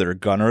it was either a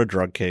gun or a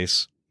drug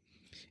case,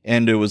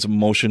 and it was a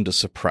motion to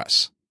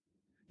suppress.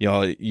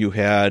 You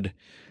had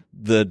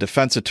the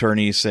defense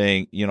attorney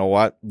saying, you know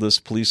what, this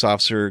police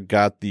officer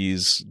got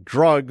these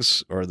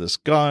drugs or this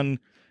gun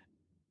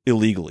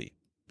illegally.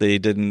 They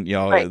didn't,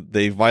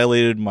 they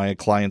violated my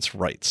client's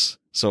rights.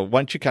 So why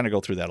don't you kind of go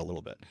through that a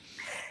little bit?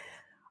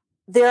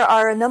 There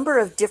are a number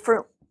of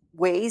different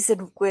ways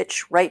in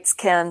which rights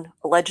can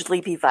allegedly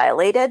be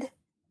violated.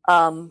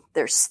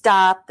 There's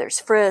stop, there's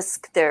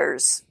frisk,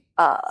 there's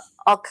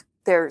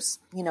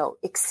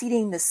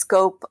exceeding the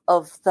scope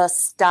of the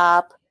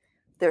stop.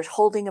 There's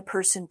holding a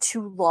person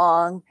too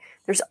long.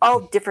 There's all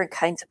different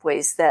kinds of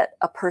ways that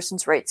a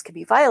person's rights can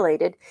be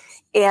violated.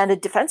 And a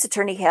defense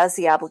attorney has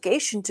the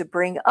obligation to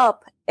bring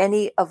up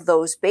any of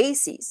those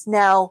bases.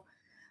 Now,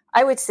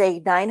 I would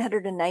say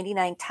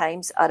 999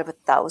 times out of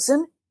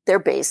 1,000, they're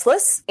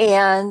baseless,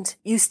 and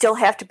you still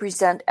have to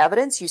present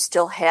evidence. You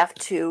still have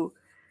to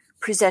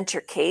present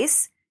your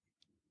case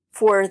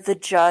for the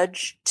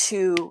judge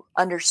to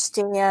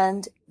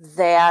understand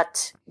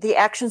that the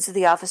actions of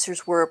the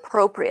officers were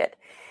appropriate.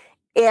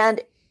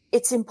 And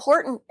it's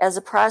important as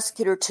a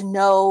prosecutor to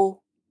know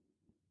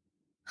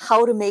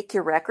how to make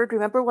your record.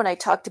 Remember when I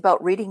talked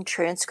about reading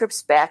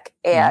transcripts back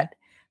at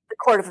the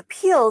Court of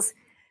Appeals,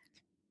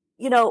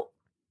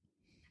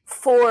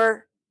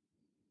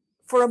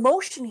 for a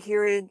motion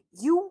hearing,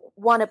 you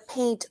want to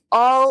paint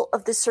all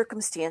of the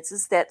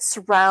circumstances that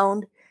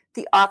surround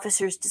the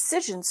officer's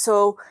decision.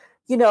 So,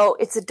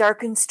 it's a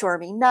dark and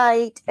stormy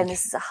night, and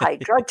this is a high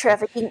drug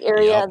trafficking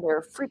area, and there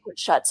are frequent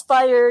shots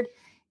fired.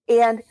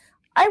 And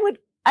I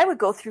would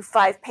go through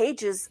 5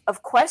 pages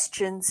of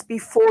questions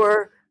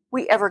before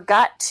we ever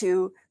got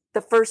to the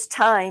first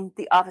time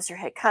the officer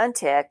had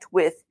contact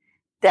with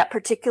that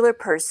particular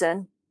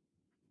person,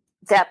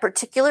 that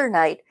particular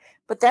night.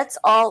 But that's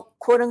all,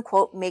 quote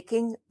unquote,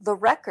 making the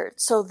record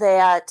so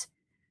that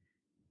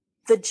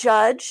the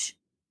judge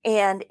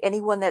and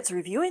anyone that's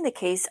reviewing the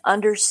case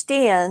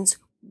understands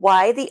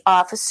why the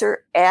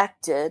officer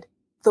acted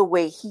the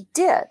way he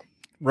did.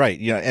 Right.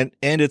 Yeah.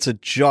 And it's a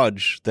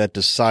judge that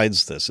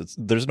decides this.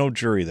 There's no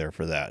jury there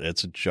for that.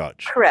 It's a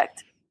judge.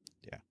 Correct.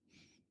 Yeah.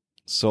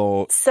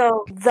 So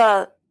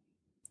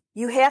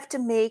you have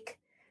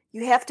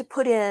to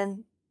put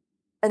in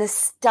an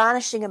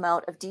astonishing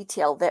amount of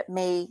detail that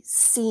may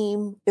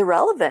seem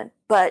irrelevant,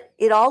 but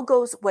it all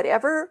goes,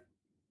 whatever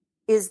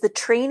is the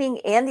training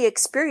and the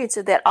experience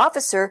of that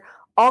officer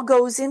all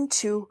goes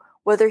into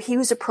whether he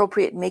was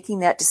appropriate in making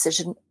that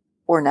decision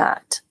or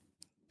not.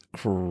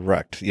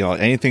 Correct.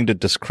 Anything to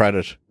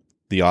discredit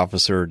the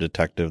officer or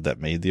detective that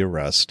made the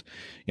arrest,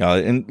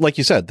 and like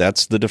you said,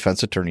 that's the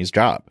defense attorney's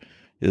job,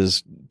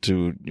 is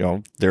to,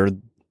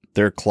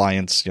 their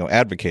clients,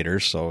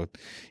 advocators. So,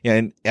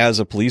 and as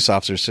a police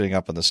officer sitting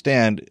up on the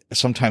stand,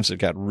 sometimes it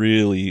got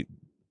really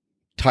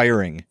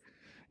tiring.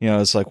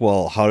 It's like,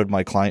 well, how did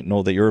my client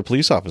know that you're a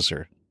police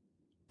officer?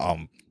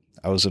 I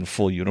was in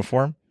full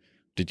uniform.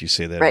 Did you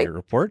say that in your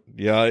report?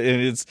 Yeah.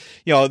 And it's,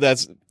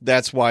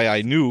 that's why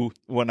I knew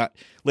when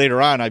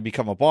later on I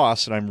become a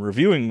boss and I'm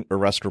reviewing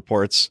arrest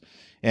reports,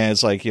 and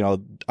it's like,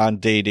 on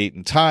day, date,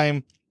 and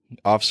time,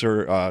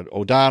 Officer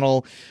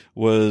O'Donnell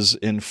was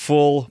in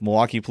full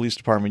Milwaukee Police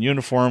Department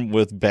uniform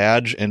with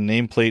badge and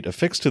nameplate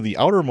affixed to the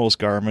outermost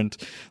garment.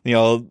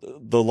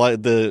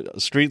 The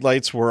street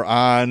lights were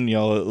on,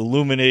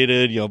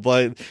 illuminated,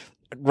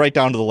 right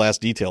down to the last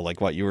detail,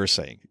 like what you were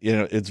saying.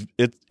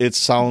 It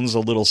sounds a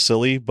little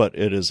silly, but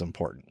it is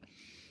important.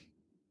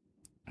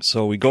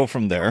 So we go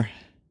from there.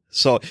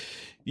 So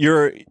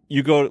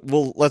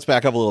let's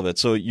back up a little bit.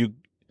 So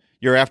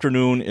your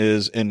afternoon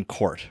is in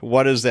court.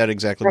 What does that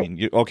exactly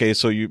mean?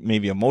 So you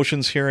maybe a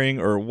motions hearing,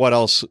 or what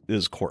else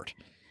is court?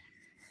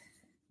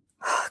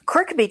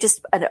 Court could be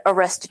just a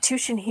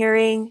restitution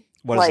hearing.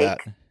 What is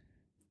that?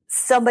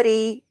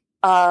 Somebody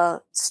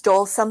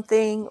stole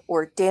something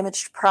or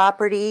damaged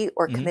property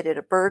or committed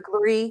a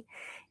burglary,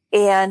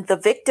 and the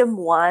victim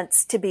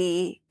wants to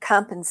be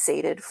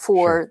compensated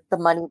for the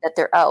money that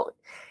they're out.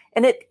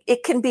 And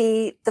it can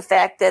be the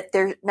fact that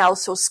they're now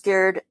so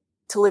scared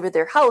to live in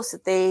their house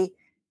that they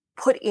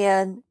put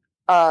in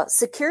a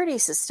security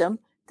system.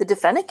 The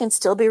defendant can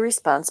still be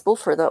responsible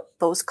for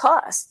those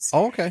costs.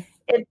 Oh, okay.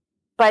 And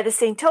by the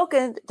same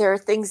token, there are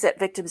things that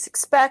victims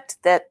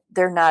expect that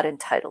they're not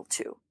entitled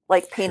to,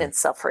 like pain and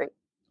suffering.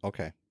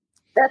 Okay.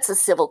 That's a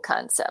civil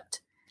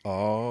concept.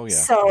 Oh, yeah.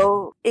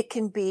 So it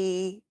can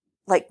be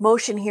like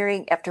motion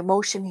hearing after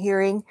motion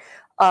hearing.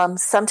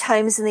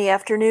 Sometimes in the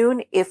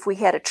afternoon, if we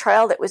had a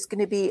trial that was going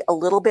to be a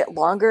little bit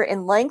longer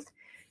in length,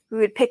 we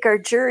would pick our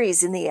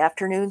juries in the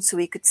afternoon so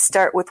we could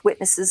start with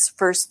witnesses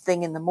first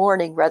thing in the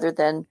morning rather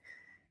than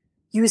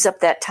use up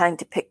that time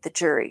to pick the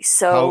jury.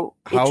 So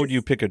how would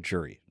you pick a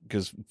jury?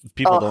 Because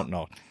people don't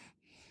know.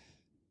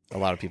 A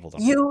lot of people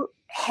don't know. You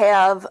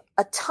have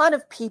a ton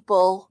of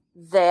people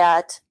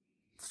that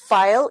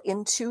file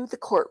into the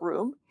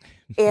courtroom,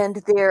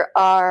 and there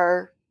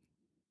are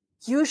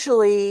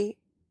usually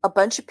a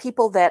bunch of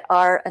people that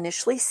are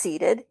initially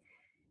seated,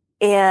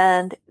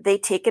 and they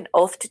take an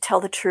oath to tell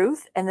the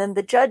truth. And then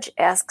the judge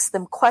asks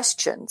them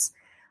questions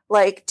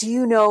like, do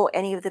you know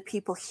any of the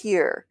people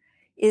here?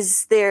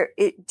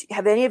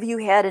 Have any of you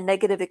had a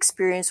negative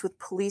experience with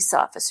police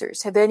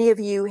officers? Have any of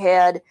you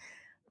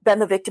been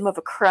the victim of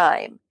a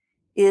crime?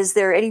 Is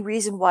there any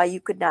reason why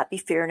you could not be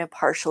fair and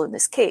impartial in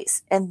this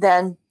case? And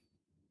then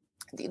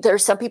there are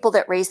some people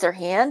that raise their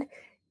hand,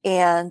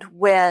 and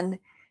when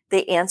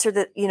they answer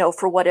that,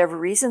 for whatever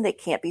reason, they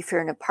can't be fair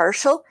and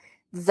impartial,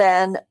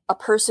 then a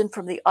person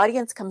from the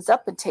audience comes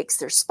up and takes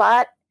their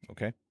spot.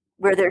 Okay.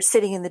 Where they're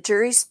sitting in the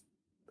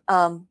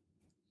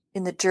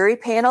jury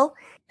panel.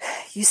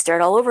 You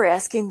start all over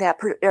asking that,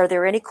 are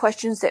there any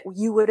questions that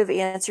you would have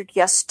answered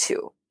yes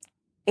to?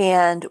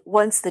 And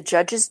once the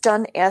judge is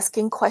done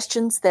asking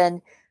questions,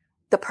 then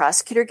the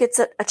prosecutor gets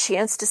a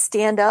chance to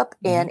stand up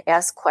and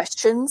ask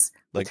questions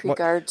like with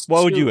regards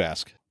what would you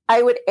ask?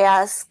 I would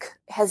ask,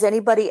 has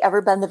anybody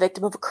ever been the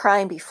victim of a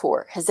crime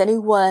before? Has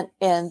anyone,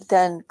 and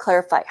then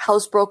clarify,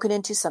 house broken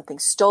into, something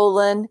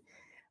stolen,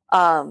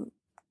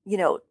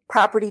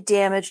 property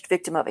damaged,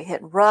 victim of a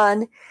hit and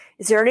run.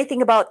 Is there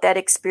anything about that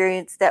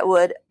experience that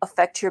would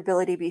affect your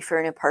ability to be fair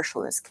and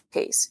impartial in this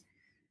case?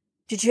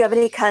 Did you have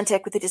any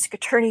contact with the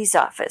district attorney's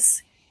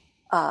office?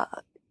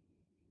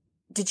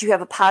 Did you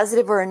have a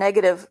positive or a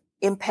negative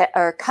impact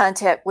or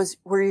contact? Was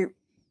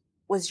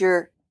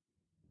your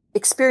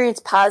experience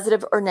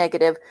positive or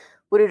negative?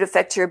 Would it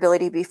affect your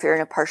ability to be fair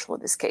and impartial in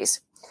this case?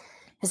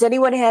 Has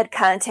anyone had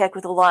contact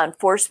with a law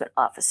enforcement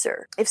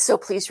officer? If so,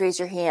 please raise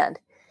your hand.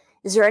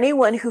 Is there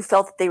anyone who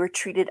felt that they were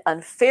treated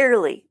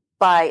unfairly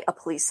by a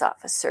police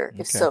officer?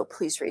 If so,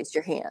 please raise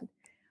your hand.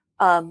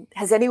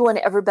 Has anyone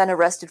ever been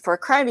arrested for a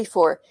crime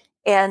before?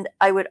 And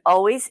I would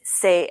always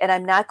say, and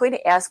I'm not going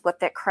to ask what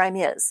that crime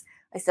is.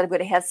 I said, I'm going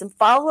to have some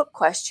follow-up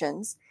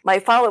questions. My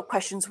follow-up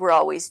questions were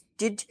always,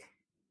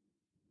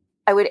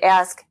 I would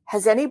ask,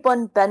 has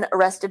anyone been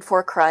arrested for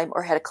a crime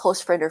or had a close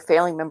friend or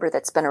family member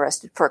that's been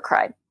arrested for a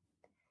crime?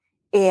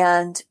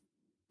 And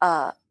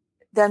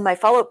then my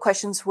follow-up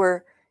questions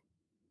were,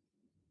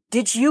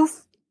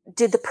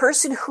 did the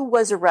person who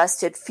was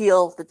arrested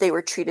feel that they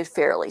were treated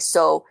fairly?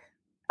 So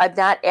I'm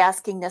not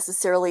asking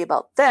necessarily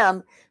about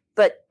them,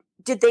 but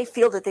did they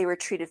feel that they were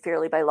treated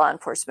fairly by law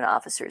enforcement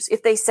officers?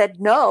 If they said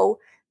no,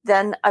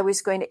 then I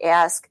was going to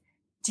ask,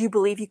 do you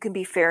believe you can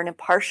be fair and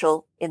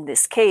impartial in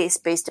this case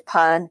based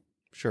upon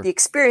the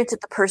experience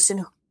that the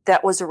person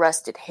that was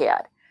arrested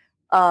had?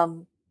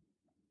 I'm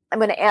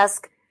going to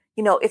ask,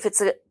 if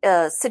it's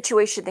a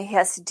situation that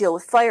has to deal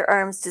with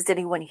firearms, does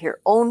anyone here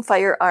own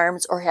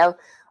firearms or have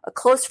a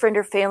close friend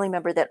or family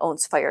member that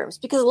owns firearms?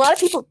 Because a lot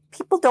of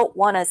people don't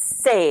want to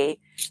say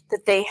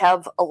that they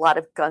have a lot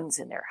of guns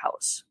in their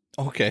house.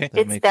 Okay.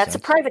 That's a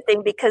private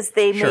thing because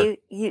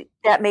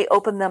that may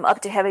open them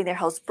up to having their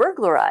house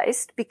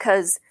burglarized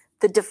because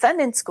the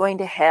defendant's going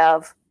to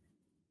have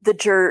the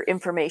juror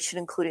information,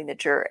 including the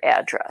juror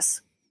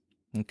address.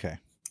 Okay.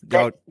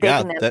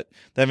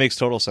 That makes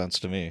total sense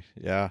to me.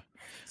 Yeah.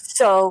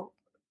 So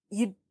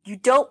you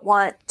don't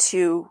want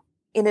to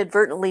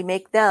inadvertently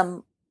make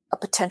them a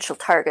potential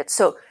target.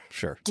 So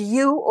do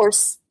you or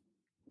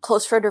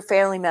close friend or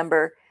family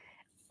member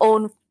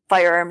own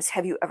firearms?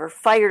 Have you ever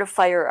fired a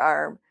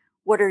firearm?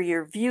 What are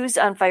your views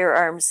on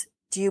firearms?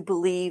 Do you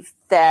believe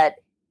that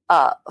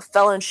a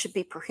felon should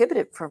be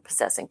prohibited from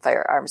possessing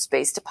firearms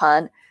based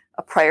upon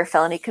a prior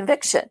felony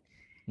conviction?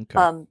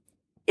 Okay.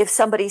 If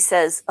somebody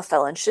says a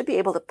felon should be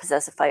able to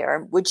possess a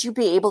firearm, would you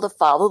be able to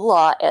follow the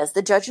law as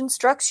the judge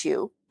instructs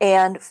you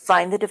and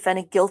find the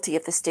defendant guilty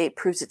if the state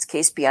proves its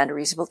case beyond a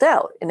reasonable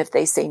doubt? And if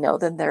they say no,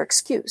 then they're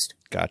excused.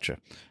 Gotcha.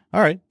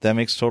 All right. That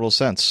makes total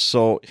sense.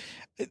 So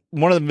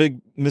one of the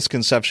big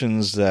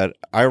misconceptions that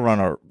I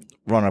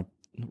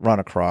run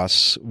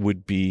across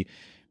would be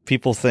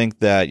people think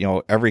that,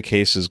 every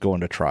case is going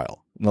to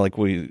trial. Like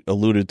we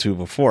alluded to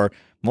before,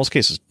 most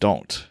cases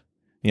don't.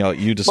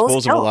 You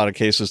dispose of a lot of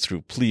cases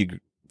through plea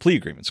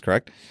agreements,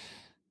 correct?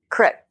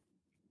 Correct.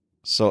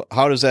 So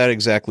how does that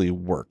exactly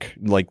work?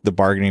 Like the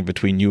bargaining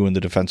between you and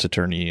the defense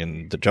attorney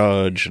and the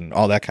judge and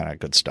all that kind of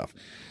good stuff.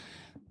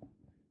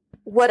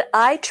 What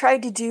I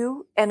tried to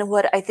do, and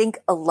what I think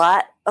a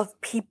lot of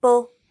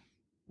people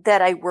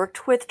that I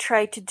worked with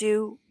tried to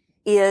do,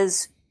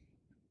 is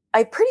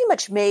I pretty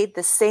much made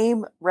the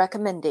same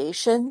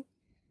recommendation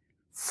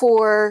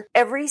for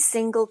every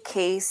single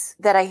case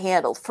that I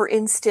handled. For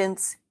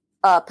instance,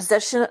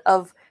 possession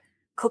of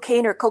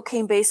cocaine or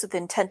cocaine base with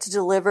intent to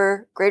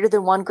deliver greater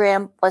than 1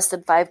 gram, less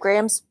than 5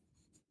 grams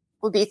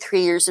would be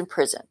 3 years in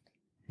prison.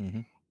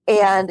 Mm-hmm.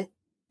 And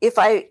if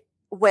I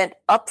went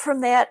up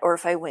from that or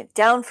if I went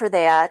down for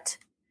that,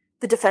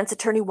 the defense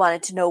attorney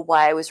wanted to know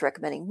why I was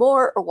recommending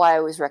more or why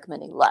I was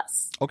recommending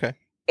less. Okay.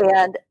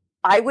 And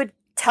I would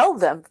tell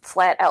them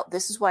flat out,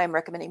 this is why I'm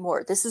recommending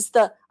more.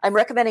 I'm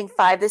recommending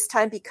 5 this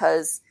time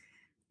because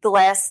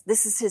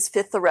this is his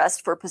 5th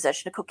arrest for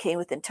possession of cocaine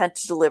with intent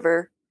to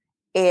deliver.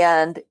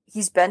 And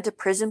he's been to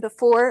prison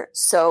before.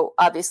 So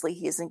obviously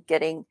he isn't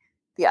getting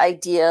the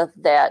idea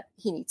that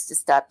he needs to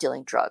stop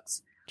dealing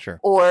drugs. Sure.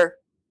 Or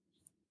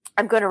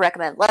I'm going to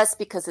recommend less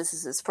because this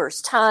is his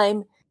first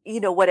time,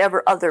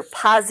 whatever other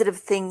positive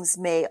things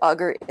may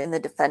augur in the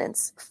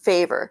defendant's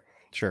favor.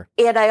 Sure.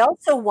 And I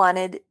also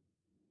wanted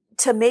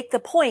to make the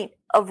point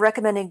of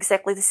recommending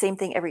exactly the same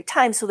thing every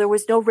time. So there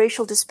was no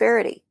racial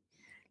disparity.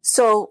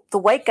 So the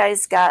white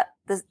guys got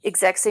the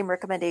exact same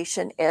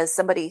recommendation as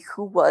somebody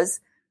who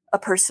was a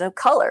person of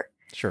color.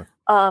 Sure.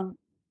 One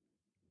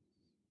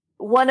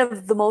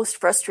of the most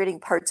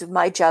frustrating parts of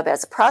my job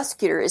as a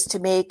prosecutor is to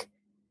make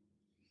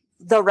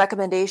the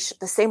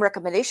same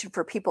recommendation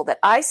for people that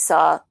I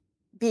saw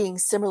being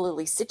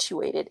similarly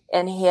situated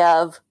and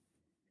have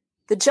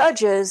the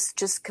judges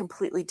just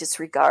completely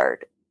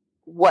disregard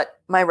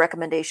what my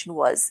recommendation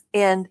was.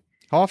 And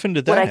how often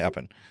did that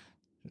happen?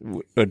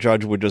 A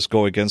judge would just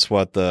go against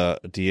what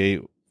the DA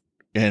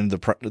and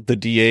the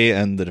DA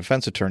and the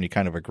defense attorney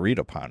kind of agreed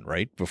upon,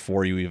 right?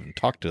 Before you even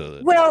talk to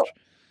the judge.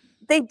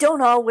 They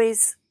don't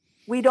always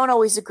we don't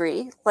always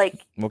agree.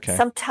 Like Okay.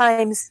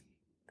 sometimes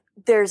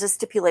there's a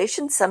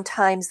stipulation.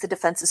 Sometimes the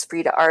defense is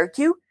free to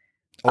argue.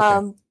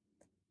 Okay.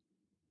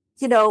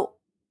 You know,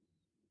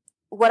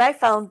 what I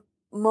found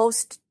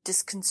most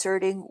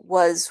disconcerting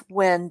was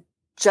when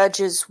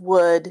judges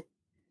would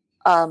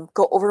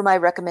go over my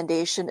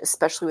recommendation,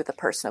 especially with a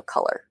person of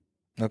color,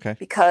 Okay.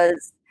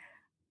 because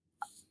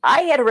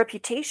I had a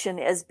reputation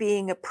as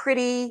being a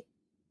pretty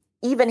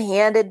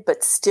even-handed,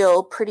 but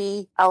still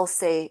pretty, I'll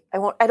say, I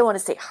don't want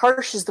to say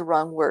harsh is the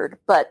wrong word,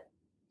 but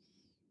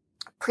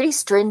pretty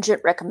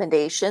stringent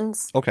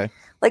recommendations. Okay.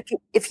 Like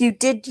if you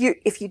did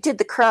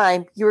the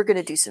crime, you were going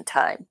to do some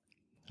time.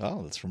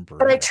 Oh, that's from Beretta.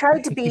 But I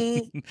tried to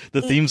be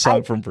the theme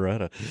song from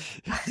Beretta.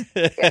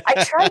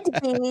 I tried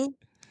to be,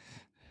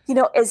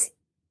 as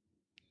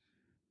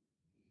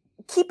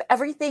keep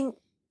everything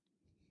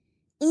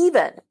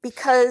even,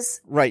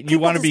 because right. You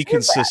want to be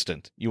deserve that.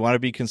 consistent. You want to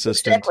be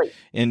consistent. Exactly.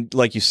 And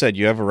like you said,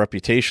 you have a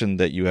reputation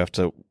that you have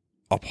to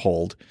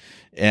uphold.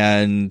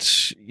 And,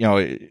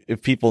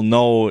 if people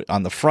know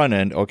on the front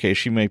end, okay,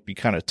 she might be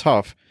kind of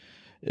tough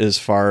as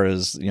far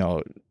as,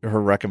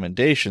 her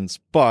recommendations,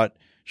 but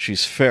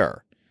she's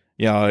fair.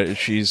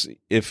 If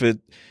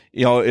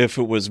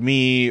it was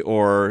me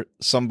or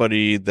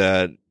somebody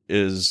that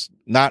is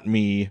not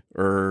me,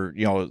 or,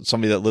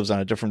 somebody that lives on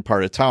a different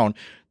part of town,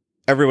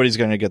 everybody's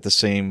going to get the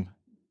same,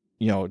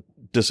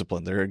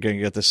 discipline. They're going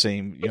to get the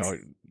same,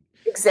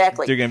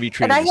 exactly. They're going to be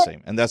treated the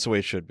same. And that's the way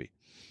it should be.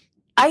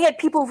 I had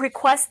people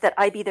request that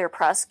I be their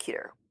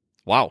prosecutor.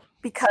 Wow.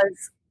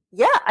 Because,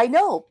 yeah, I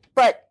know,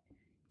 but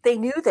they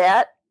knew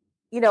that,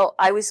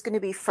 I was going to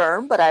be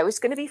firm, but I was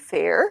going to be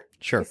fair.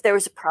 Sure. If there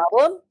was a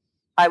problem,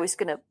 I was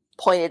going to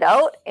point it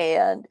out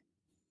and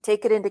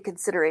take it into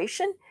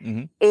consideration.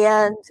 Mm-hmm.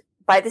 And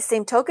by the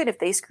same token, if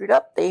they screwed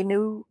up, they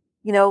knew,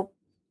 they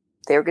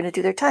were going to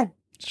do their time.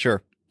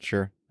 Sure.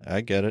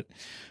 I get it.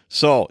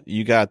 So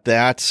you got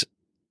that,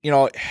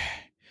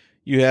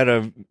 you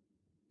had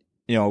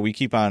we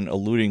keep on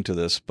alluding to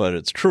this, but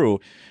it's true.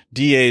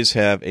 DAs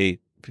have a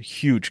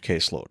huge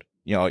caseload,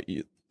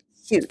 huge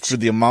for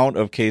the amount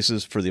of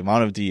cases, for the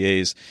amount of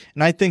DAs.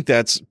 And I think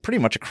that's pretty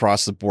much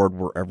across the board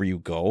wherever you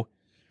go.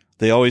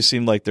 They always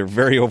seem like they're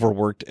very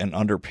overworked and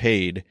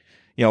underpaid.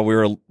 We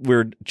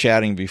were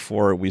chatting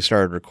before we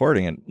started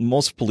recording, and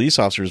most police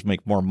officers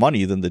make more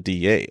money than the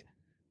DA.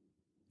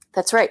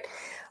 That's right.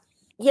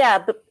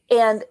 Yeah.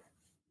 And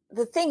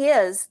the thing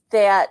is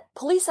that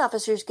police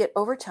officers get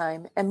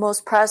overtime and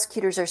most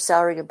prosecutors are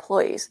salaried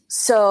employees.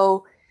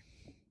 So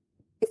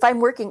if I'm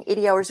working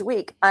 80 hours a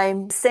week,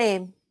 I'm the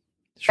same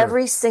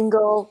every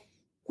single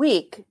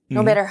week,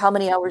 no matter how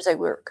many hours I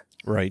work.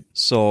 Right.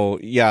 So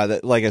yeah,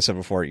 like I said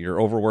before,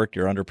 you're overworked,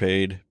 you're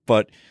underpaid,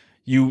 but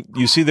you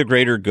see the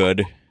greater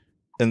good,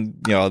 and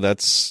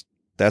that's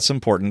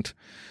important.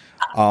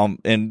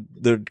 And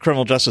the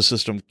criminal justice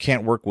system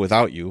can't work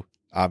without you,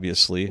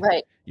 obviously.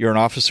 Right. You're an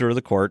officer of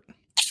the court.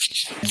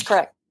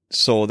 Correct.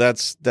 So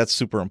that's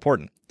super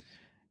important.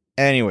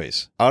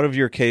 Anyways, out of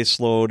your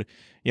caseload,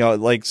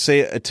 like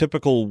say a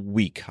typical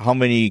week, how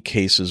many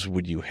cases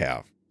would you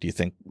have, do you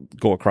think,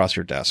 go across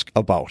your desk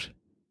about?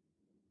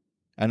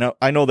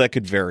 I know that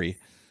could vary.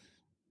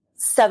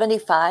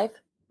 75.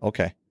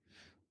 Okay.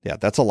 Yeah,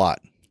 that's a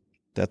lot.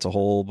 That's a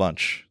whole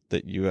bunch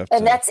that you have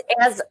and to.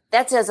 And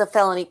that's as a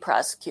felony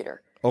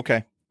prosecutor.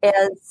 Okay.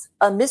 As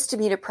a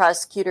misdemeanor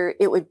prosecutor,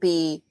 it would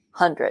be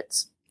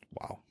hundreds.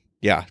 Wow.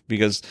 Yeah,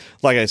 because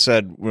like I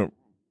said,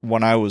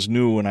 when I was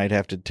new and I'd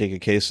have to take a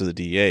case to the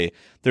DA,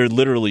 there'd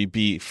literally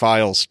be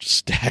files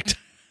stacked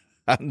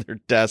on their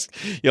desk,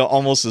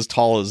 almost as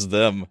tall as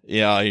them.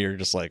 Yeah, you're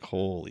just like,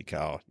 holy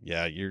cow.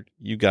 Yeah,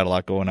 you got a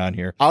lot going on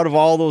here. Out of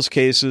all those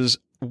cases,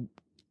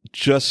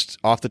 just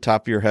off the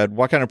top of your head,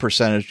 what kind of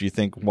percentage do you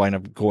think wind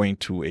up going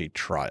to a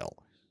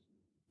trial?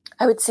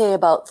 I would say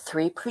about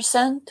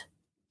 3%.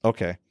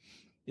 Okay.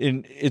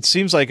 And it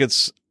seems like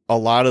it's a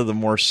lot of the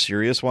more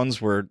serious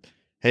ones where,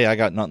 hey, I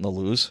got nothing to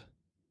lose.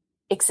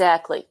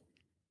 Exactly.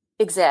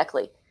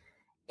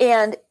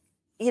 And,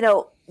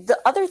 the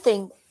other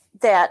thing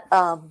that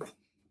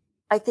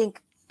I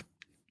think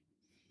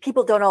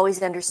people don't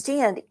always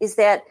understand is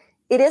that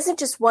it isn't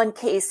just one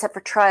case set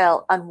for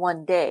trial on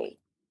one day.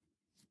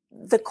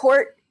 The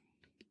court,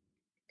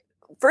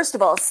 first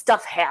of all,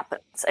 stuff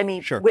happens. I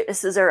mean, Sure.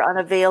 witnesses are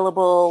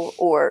unavailable,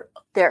 or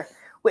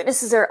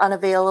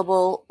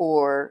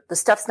the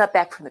stuff's not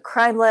back from the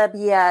crime lab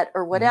yet,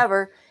 or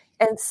whatever.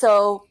 Mm-hmm. And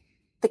so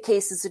the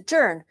case is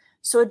adjourned.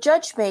 So a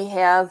judge may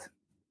have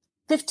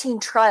 15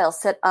 trials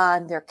set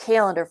on their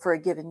calendar for a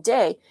given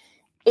day.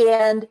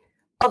 And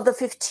of the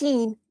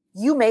 15,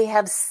 you may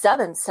have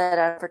 7 set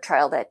out for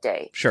trial that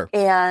day. Sure.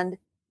 And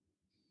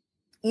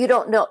you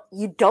don't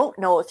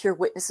know if your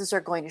witnesses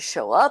are going to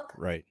show up.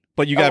 Right.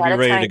 But you got to be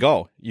ready to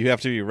go. You have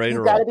to be ready to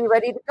roll. You got to be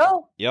ready to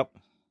go. Yep.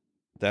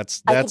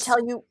 That's I can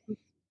tell you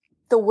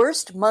the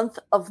worst month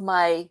of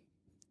my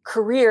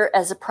career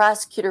as a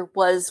prosecutor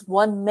was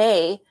one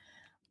May.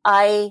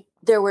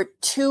 There were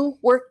 2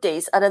 work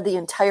days out of the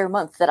entire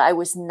month that I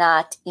was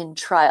not in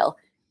trial.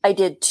 I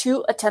did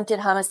 2 attempted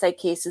homicide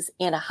cases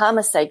and a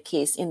homicide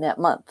case in that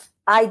month.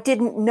 I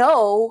didn't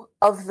know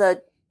of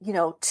the,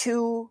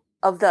 2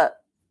 of the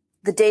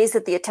days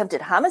that the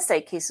attempted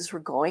homicide cases were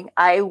going.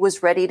 I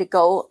was ready to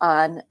go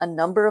on a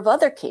number of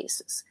other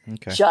cases,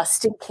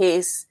 just in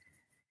case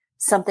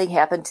something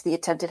happened to the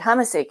attempted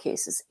homicide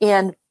cases.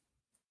 And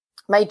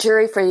my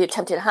jury for the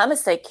attempted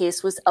homicide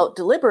case was out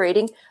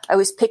deliberating. I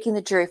was picking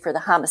the jury for the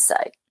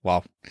homicide.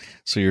 Wow.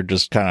 So you're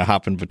just kind of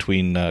hopping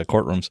between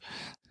courtrooms.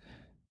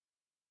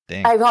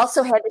 Dang. I've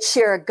also had to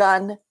share a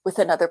gun with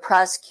another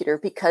prosecutor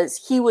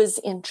because he was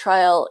in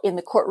trial in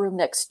the courtroom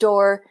next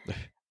door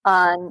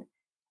on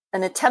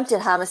an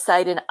attempted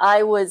homicide, and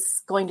I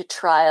was going to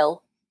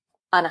trial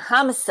on a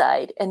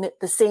homicide, and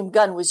the same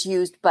gun was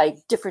used by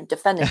different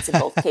defendants in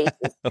both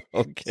cases.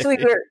 Okay. So we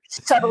were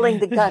shuttling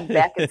the gun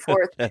back and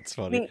forth. That's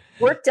funny. We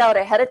worked out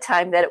ahead of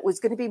time that it was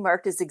going to be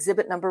marked as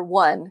exhibit number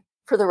 1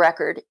 for the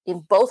record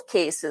in both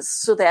cases,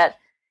 so that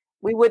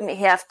we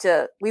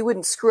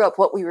wouldn't screw up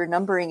what we were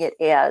numbering it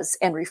as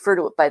and refer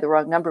to it by the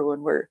wrong number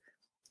when we're,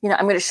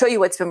 I'm going to show you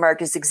what's been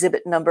marked as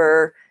exhibit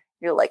number,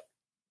 you're like,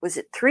 was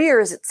it 3 or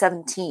is it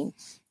 17?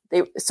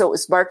 So it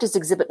was marked as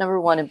exhibit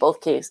number 1 in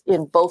both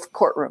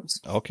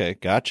courtrooms. Okay,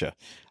 gotcha.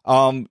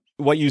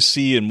 What you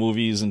see in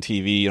movies and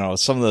TV,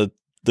 some of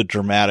the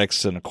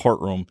dramatics in a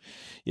courtroom,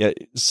 yeah,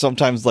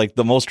 sometimes like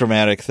the most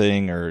dramatic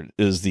thing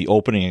is the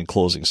opening and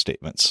closing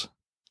statements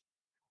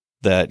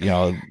that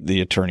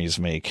the attorneys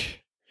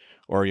make,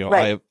 or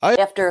right.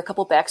 After a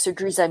couple back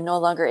surgeries, I'm no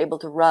longer able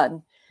to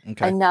run.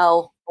 Okay. I'm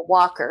now a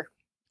walker.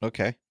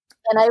 Okay.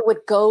 And I would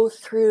go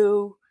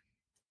through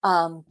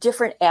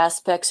different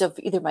aspects of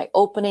either my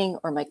opening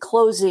or my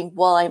closing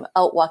while I'm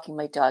out walking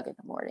my dog in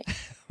the morning.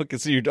 Okay,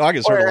 so your dog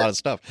has heard a lot of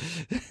stuff.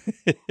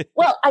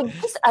 Well,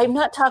 I'm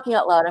not talking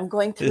out loud. I'm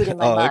going through it in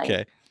my mind.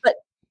 Okay. But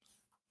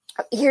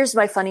here's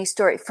my funny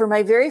story. For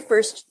my very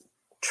first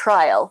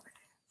trial,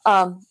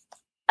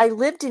 I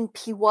lived in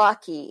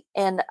Pewaukee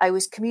and I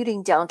was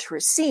commuting down to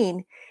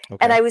Racine,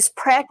 and I was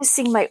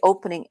practicing my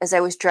opening as I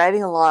was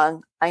driving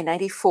along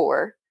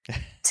I-94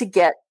 to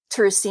get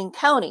to Racine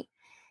County.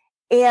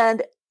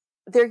 And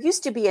there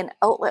used to be an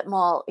outlet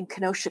mall in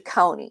Kenosha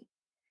County,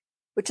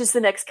 which is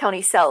the next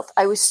county south.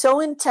 I was so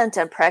intent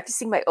on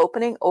practicing my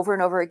opening over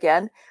and over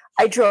again,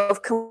 I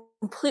drove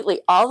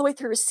completely all the way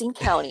through Racine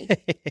County. And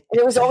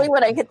it was only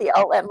when I hit the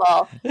outlet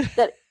mall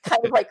that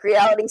kind of like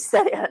reality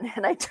set in,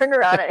 and I turned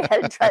around and I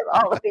had to drive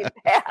all the way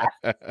back.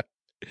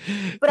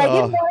 But I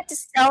didn't want it to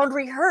sound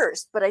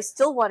rehearsed, but I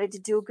still wanted to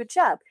do a good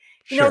job.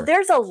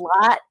 There's a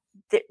lot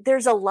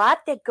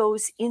that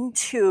goes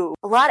into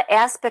a lot of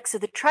aspects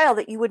of the trial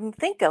that you wouldn't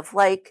think of.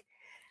 Like,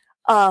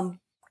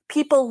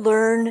 people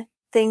learn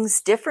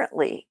things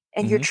differently,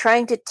 and you're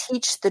trying to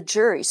teach the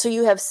jury. So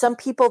you have some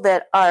people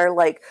that are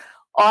like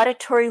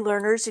auditory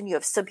learners, and you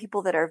have some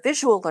people that are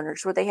visual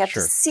learners, where they have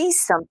to see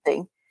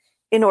something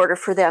in order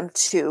for them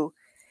to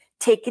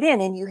take it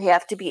in. And you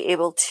have to be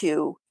able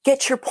to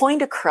get your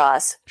point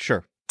across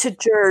to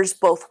jurors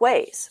both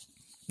ways.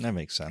 That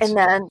makes sense. And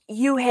then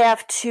you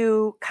have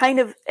to kind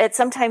of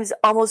sometimes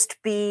almost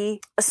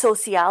be a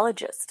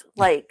sociologist.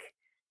 Like,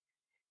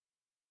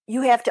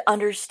 you have to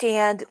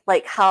understand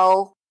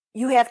how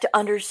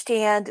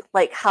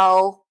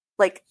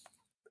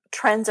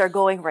trends are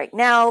going right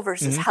now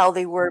versus how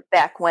they were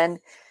back when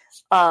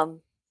the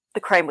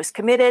crime was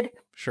committed.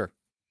 Sure.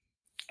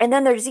 And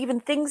then there's even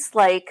things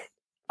like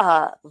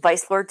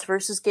Vice Lords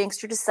versus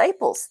Gangster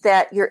Disciples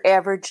that your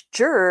average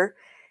juror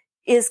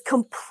is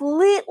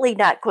completely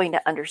not going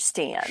to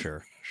understand.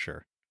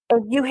 Sure.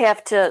 And you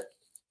have to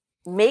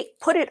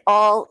put it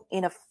all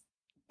in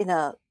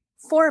a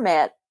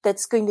format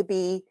that's going to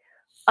be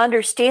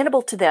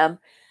understandable to them,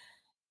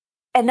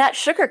 and not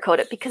sugarcoat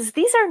it, because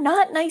these are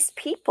not nice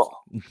people.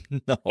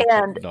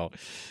 No.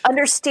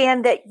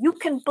 Understand that you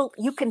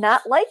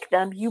cannot like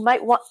them. You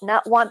might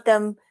not want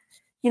them,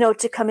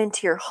 to come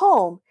into your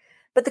home,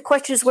 but the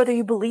question is whether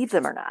you believe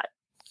them or not.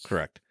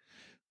 Correct.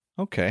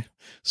 Okay.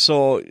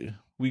 So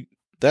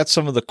that's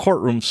some of the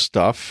courtroom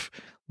stuff.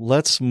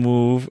 Let's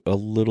move a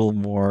little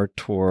more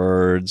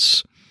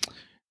towards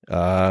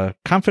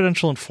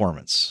confidential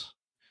informants.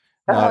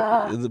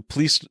 The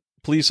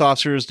police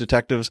officers,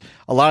 detectives,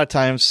 a lot of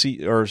times,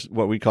 or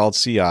what we called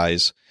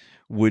CIs,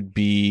 would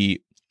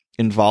be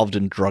involved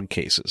in drug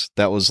cases.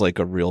 That was like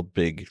a real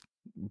big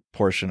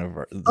portion of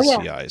the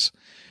CIs.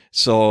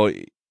 So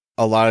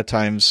a lot of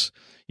times,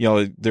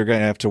 they're going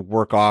to have to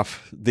work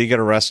off. They get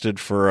arrested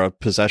for a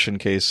possession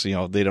case.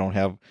 They don't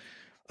have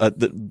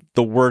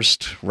the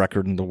worst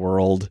record in the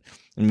world,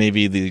 and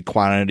maybe the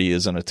quantity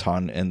isn't a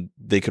ton, and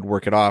they could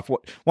work it off. Why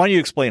don't you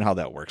explain how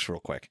that works real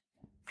quick?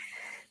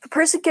 The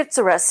person gets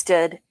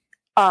arrested,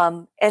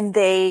 and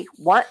they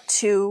want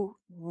to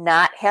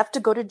not have to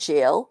go to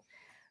jail.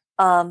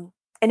 And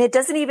it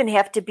doesn't even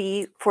have to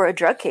be for a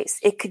drug case.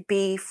 It could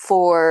be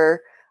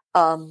for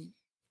a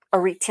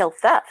retail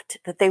theft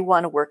that they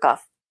want to work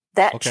off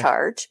that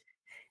charge.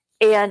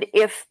 And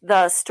if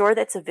the store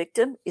that's a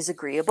victim is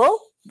agreeable,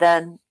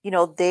 then,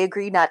 they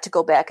agree not to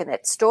go back in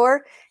that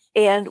store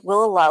and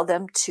will allow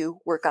them to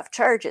work off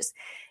charges.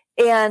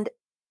 And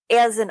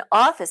as an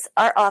office,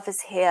 our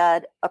office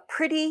had a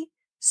pretty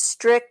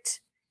strict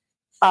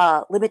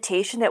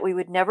limitation that we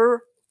would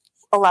never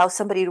allow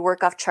somebody to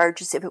work off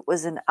charges if it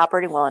was an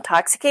operating while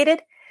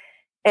intoxicated.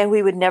 And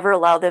we would never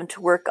allow them to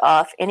work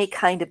off any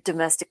kind of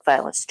domestic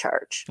violence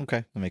charge.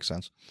 Okay, that makes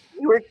sense.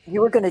 You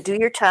were going to do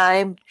your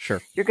time.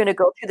 Sure. You're going to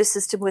go through the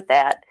system with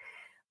that.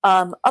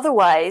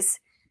 Otherwise,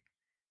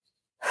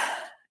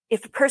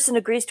 if a person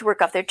agrees to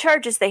work off their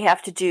charges, they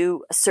have to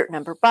do a certain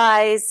number of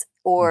buys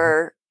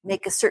or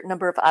make a certain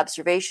number of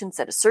observations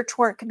that a search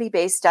warrant can be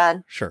based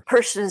on. Sure.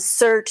 Person is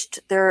searched.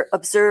 They're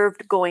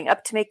observed going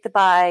up to make the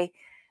buy.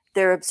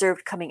 They're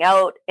observed coming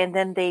out. And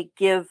then they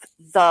give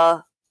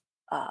the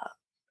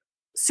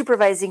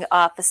supervising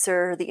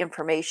officer the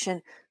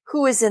information.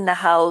 Who is in the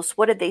house?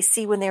 What did they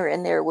see when they were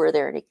in there? Were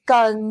there any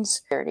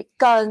guns?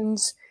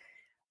 Things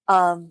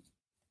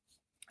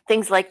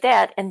like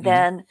that. And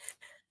then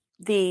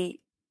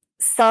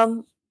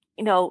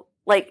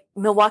like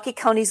Milwaukee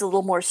County is a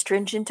little more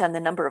stringent on the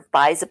number of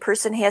buys a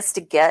person has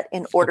to get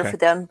in order for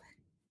them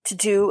to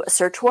do a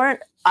search warrant.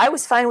 I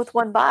was fine with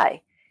one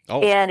buy. Oh,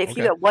 and if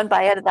you get one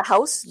buy out of the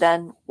house,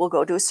 then we'll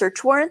go do a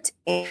search warrant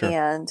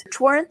and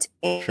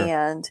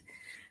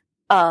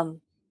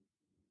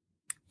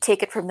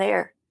take it from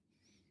there.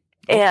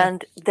 Okay.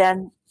 And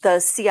then the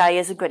CI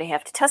isn't going to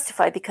have to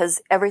testify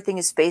because everything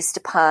is based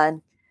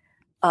upon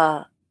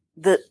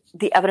the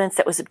evidence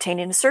that was obtained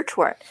in a search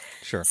warrant.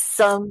 Sure.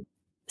 Some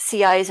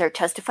CIs are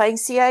testifying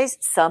CIs.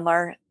 Some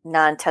are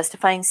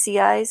non-testifying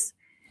CIs.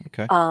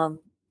 Okay.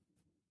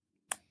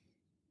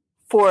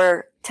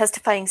 For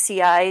testifying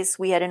CIs,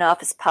 we had an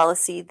office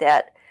policy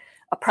that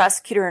a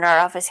prosecutor in our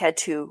office had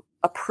to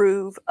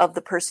approve of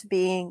the person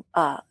being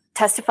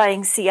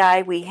testifying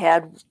CI. We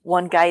had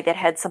one guy that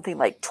had something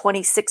like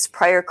 26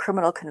 prior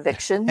criminal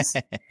convictions.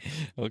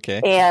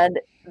 Okay. And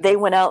they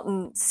went out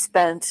and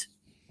spent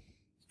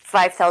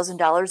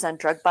 $5,000 on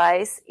drug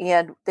buys,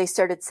 and they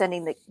started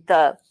sending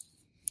the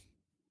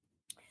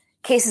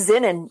cases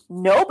in, and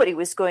nobody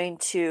was going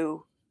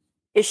to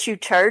issue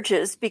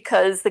charges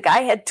because the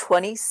guy had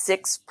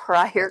 26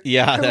 prior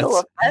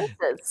criminal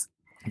offenses.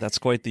 That's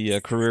quite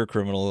the career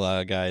criminal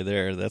guy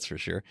there, that's for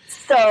sure.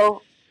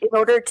 So in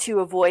order to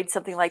avoid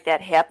something like that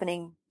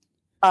happening,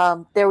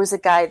 there was a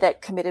guy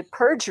that committed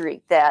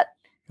perjury that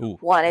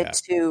wanted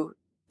to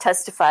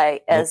testify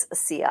as a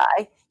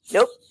CI.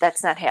 Nope,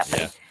 that's not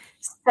happening. Yeah.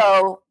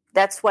 So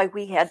that's why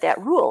we had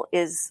that rule,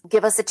 is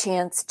give us a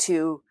chance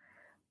to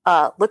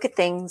look at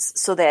things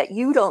so that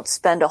you don't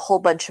spend a whole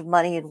bunch of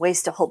money and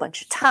waste a whole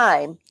bunch of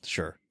time.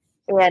 Sure.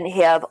 And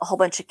have a whole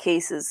bunch of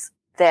cases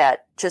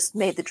that just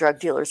made the drug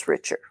dealers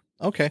richer.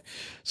 Okay.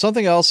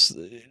 Something else,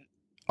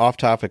 off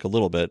topic a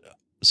little bit,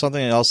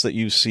 something else that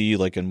you see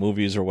like in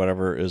movies or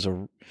whatever is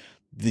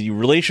the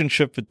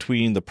relationship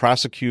between the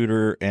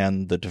prosecutor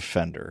and the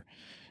defender.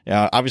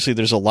 Obviously,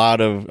 there's a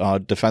lot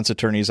of defense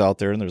attorneys out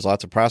there and there's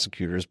lots of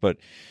prosecutors, but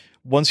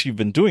once you've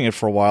been doing it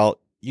for a while,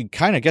 you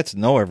kind of get to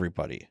know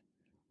everybody.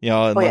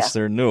 Unless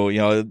they're new,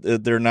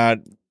 they're not,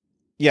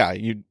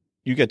 you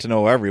get to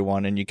know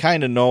everyone and you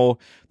kind of know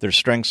their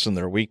strengths and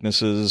their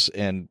weaknesses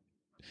and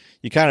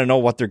you kind of know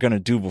what they're going to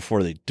do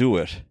before they do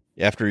it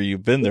after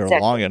you've been there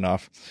long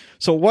enough.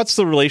 So what's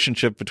the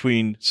relationship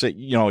between, say,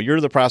 you're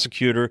the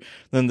prosecutor,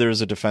 then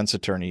there's a defense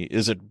attorney.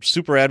 Is it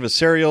super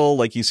adversarial?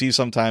 Like you see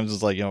sometimes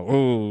it's like,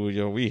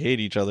 we hate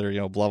each other,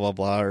 blah, blah,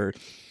 blah. Or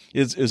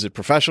is it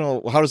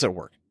professional? How does that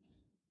work?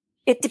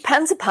 It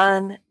depends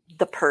upon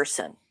the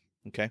person.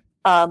 Okay.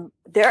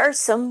 There are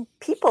some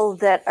people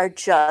that are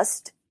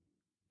just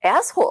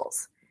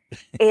assholes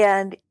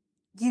and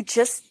you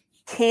just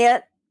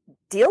can't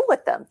deal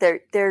with them.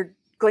 They're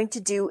going to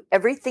do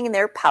everything in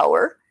their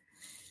power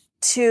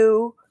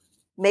to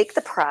make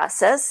the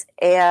process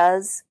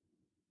as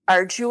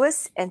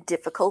arduous and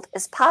difficult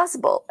as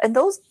possible.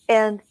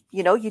 And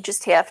you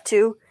just have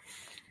to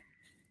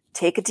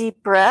take a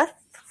deep breath,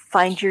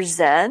 find your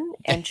zen,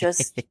 and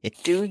just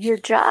do your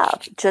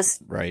job.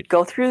 Just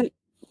go through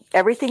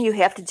everything you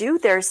have to do.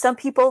 There are some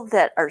people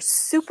that are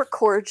super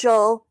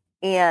cordial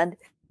and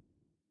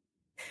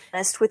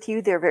honest with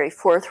you. They're very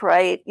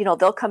forthright.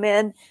 They'll come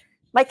in.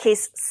 My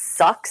case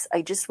sucks.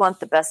 I just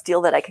want the best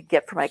deal that I could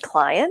get for my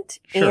client.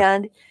 Sure.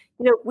 And,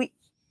 we,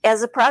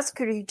 as a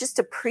prosecutor, you just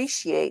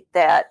appreciate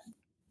that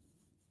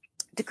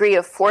degree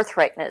of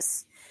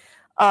forthrightness.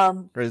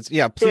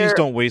 Please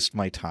don't waste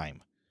my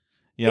time.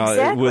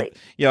 Exactly.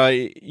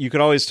 You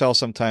could always tell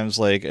sometimes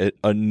like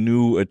a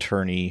new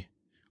attorney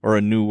or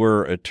a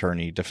newer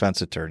attorney,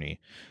 defense attorney,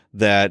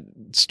 that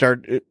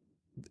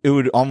it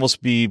would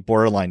almost be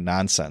borderline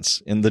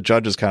nonsense. And the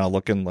judge is kind of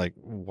looking like,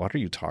 what are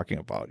you talking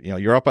about?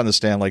 You're up on the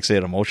stand, like say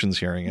at a motions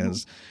hearing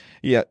is,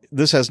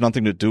 this has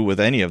nothing to do with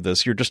any of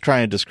this. You're just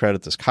trying to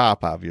discredit this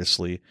cop,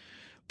 obviously.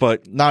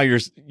 But now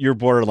you're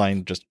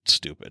borderline just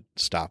stupid.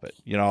 Stop it.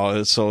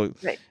 So,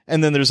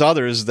 and then there's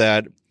others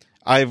that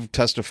I've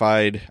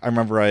testified. I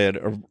remember I had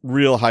a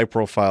real high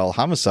profile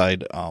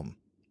homicide,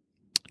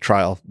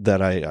 trial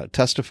that I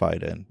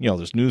testified in.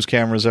 There's news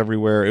cameras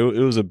everywhere. It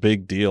was a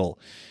big deal.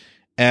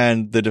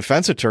 And the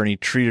defense attorney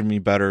treated me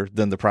better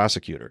than the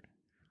prosecutor.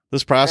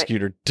 This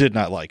prosecutor did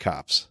not like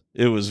cops.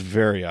 It was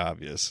very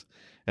obvious.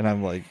 And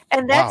I'm like,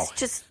 and that's wow.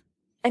 just,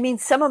 I mean,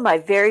 some of my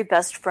very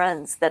best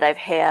friends that I've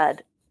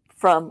had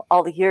from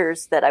all the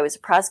years that I was a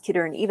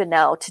prosecutor, and even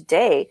now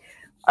today,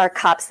 are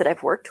cops that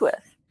I've worked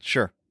with.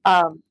 Sure.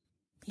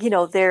 You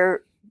know,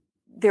 there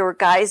were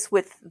guys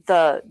with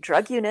the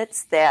drug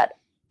units that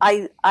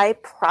I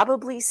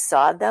probably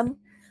saw them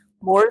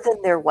more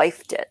than their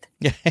wife did.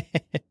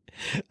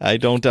 I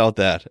don't doubt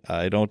that.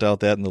 I don't doubt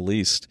that in the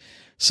least.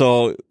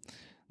 So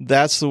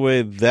that's the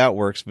way that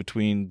works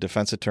between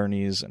defense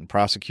attorneys and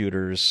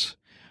prosecutors.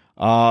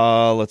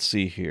 Let's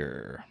see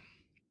here.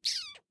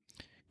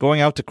 Going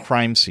out to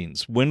crime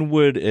scenes. When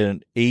would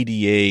an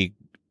ADA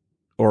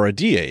or a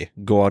DA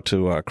go out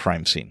to a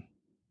crime scene?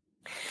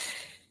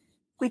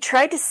 We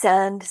tried to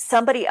send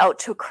somebody out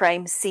to a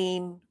crime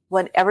scene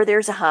whenever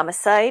there's a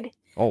homicide.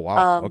 Oh,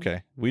 wow.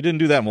 Okay. We didn't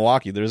do that in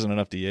Milwaukee. There isn't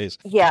enough DAs.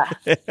 Yeah.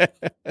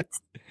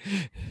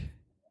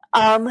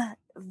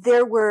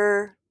 There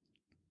were,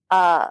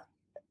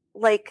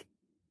 like,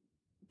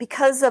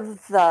 because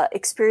of the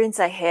experience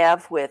I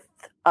have with,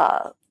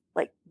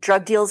 like,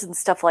 drug deals and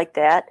stuff like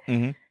that,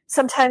 Mm-hmm.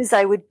 sometimes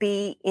I would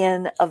be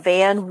in a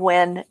van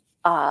when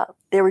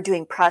they were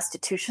doing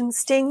prostitution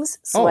stings,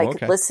 so I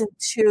could listen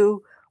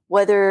to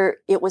whether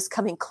it was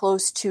coming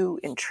close to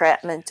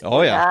entrapment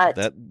or not.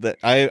 That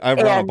I've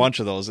run a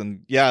bunch of those,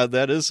 and yeah,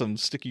 that is some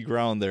sticky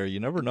ground there. You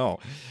never know.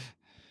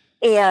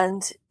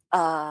 And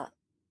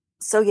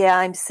so yeah,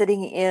 I'm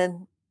sitting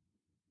in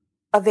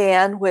a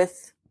van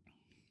with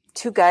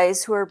two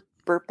guys who are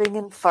burping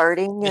and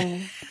farting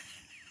and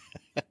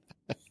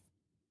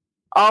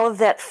all of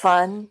that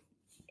fun.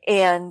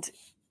 And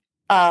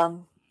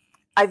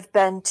I've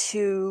been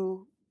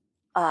to,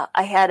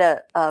 I had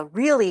a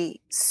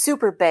really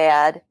super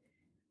bad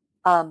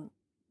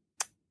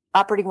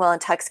operating while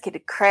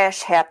intoxicated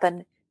crash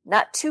happen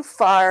not too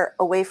far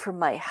away from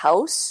my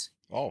house.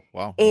 Oh,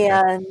 wow.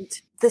 And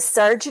the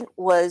sergeant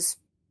was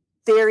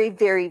very,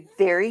 very,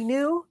 very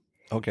new.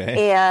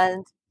 Okay.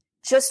 And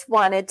just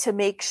wanted to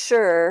make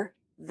sure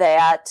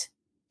that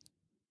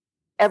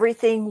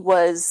everything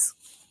was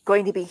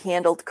going to be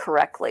handled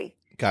correctly.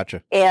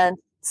 Gotcha. And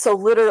so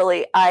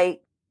literally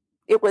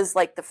it was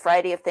like the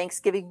Friday of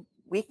Thanksgiving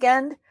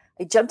weekend.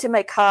 I jumped in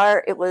my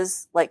car. It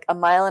was like a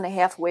mile and a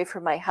half away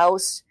from my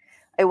house.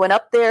 I went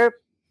up there.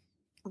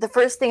 The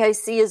first thing I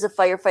see is a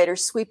firefighter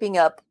sweeping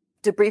up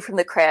debris from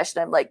the crash.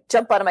 And I'm like,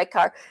 jump out of my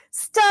car.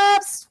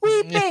 Stop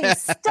sweeping.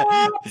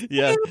 Stop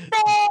Yeah. sweeping.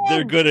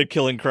 They're good at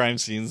killing crime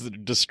scenes,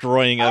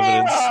 destroying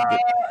evidence.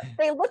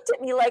 They looked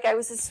at me like I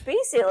was a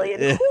space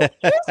alien. Who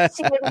is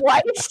she and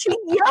why is she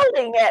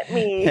yelling at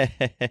me?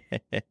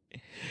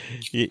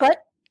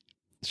 But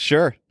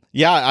sure.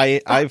 Yeah,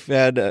 I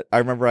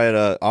remember I had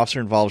an officer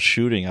involved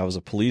shooting. I was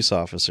a police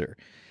officer,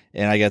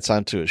 and I got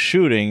sent to a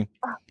shooting,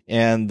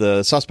 and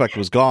the suspect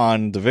was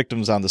gone. The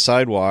victim's on the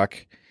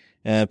sidewalk,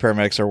 and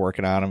paramedics are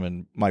working on him,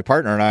 and my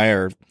partner and I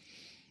are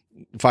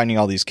finding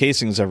all these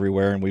casings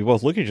everywhere, and we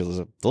both look at each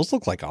other. Those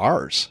look like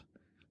ours.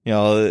 You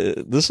know,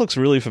 this looks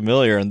really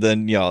familiar. And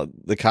then, you know,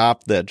 the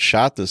cop that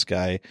shot this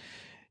guy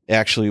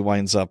actually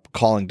winds up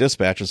calling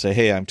dispatch and say,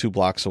 hey, I'm 2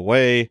 blocks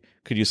away.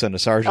 Could you send a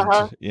sergeant?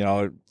 You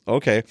know,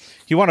 okay.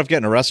 He wound up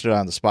getting arrested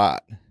on the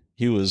spot.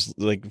 He was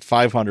like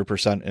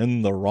 500%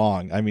 in the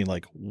wrong. I mean,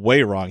 like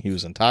way wrong. He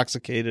was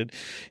intoxicated.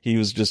 It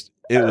was just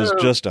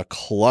a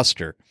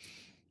cluster.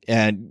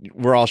 And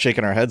we're all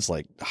shaking our heads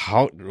like,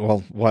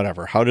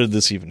 whatever. How did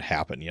this even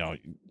happen? You know,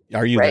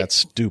 are you that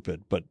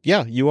stupid? But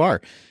yeah, you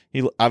are.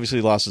 He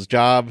obviously lost his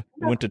job,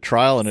 went to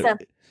trial, and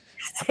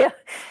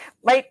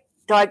my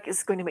dog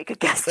is going to make a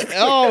guess.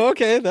 Oh,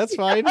 okay, that's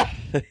fine.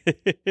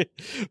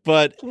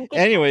 But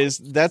anyways,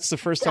 that's the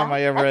first time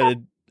I ever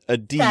had a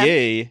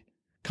DA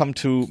come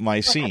to my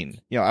scene.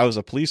 You know, I was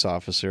a police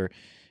officer,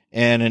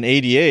 and an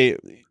ADA.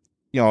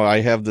 You know,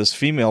 I have this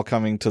female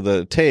coming to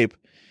the tape,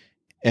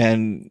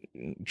 and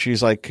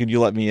she's like, "Could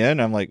you let me in?"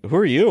 I'm like, "Who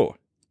are you?"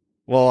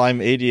 Well,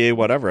 I'm ADA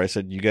whatever. I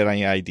said, "You got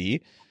any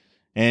ID?"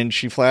 And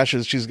she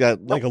flashes, she's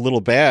got like a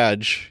little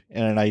badge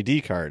and an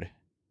ID card.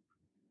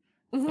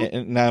 Mm-hmm.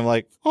 And I'm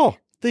like, oh,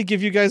 they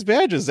give you guys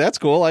badges. That's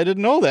cool. I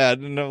didn't know that.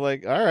 And I'm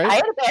like, all right. I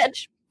had a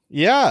badge.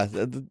 Yeah,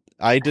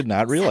 I did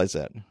not realize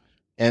that.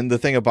 And the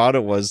thing about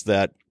it was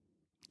that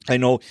I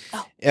know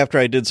after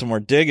I did some more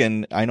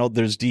digging, I know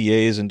there's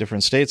DAs in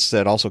different states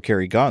that also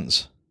carry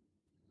guns.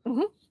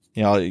 Mm-hmm.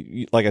 You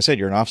know, like I said,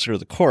 you're an officer of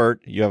the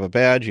court. You have a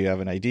badge, you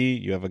have an ID,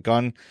 you have a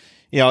gun.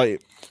 You know, I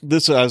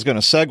was going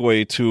to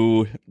segue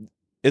to,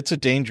 it's a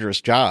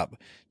dangerous job.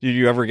 Did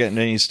you ever get in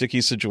any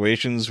sticky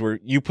situations where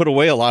you put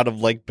away a lot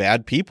of like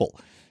bad people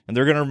and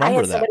they're going to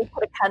remember that? Somebody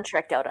put a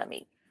contract out on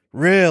me.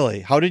 Really?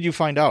 How did you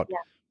find out?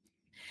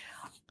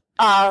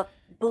 Yeah.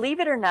 Believe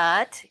it or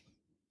not,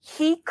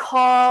 he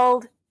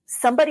called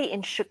somebody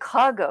in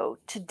Chicago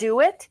to do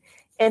it,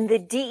 and the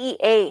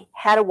DEA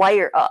had a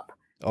wire up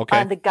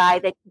on the guy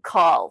that he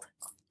called.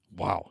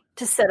 Wow.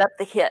 To set up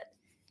the hit.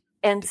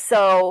 And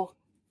so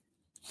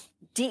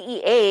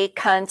DEA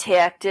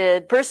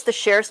contacted first the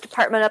sheriff's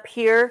department up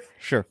here.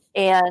 Sure.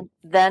 And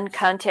then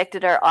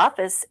contacted our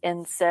office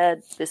and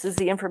said, this is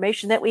the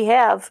information that we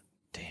have.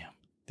 Damn.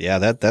 Yeah,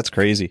 that's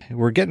crazy.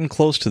 We're getting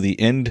close to the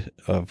end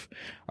of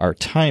our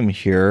time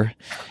here.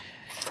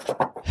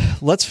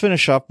 Let's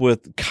finish up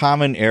with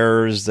common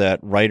errors that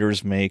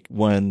writers make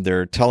when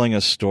they're telling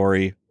a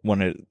story,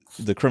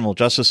 the criminal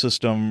justice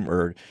system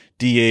or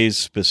DAs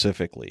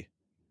specifically,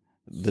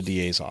 the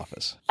DA's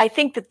office. I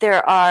think that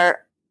there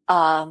are,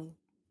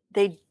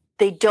 they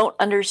don't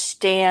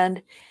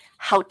understand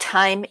how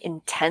time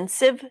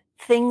intensive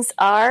things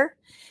are.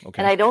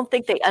 Okay. And I don't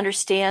think they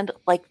understand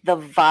like the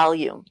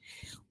volume.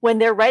 When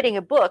they're writing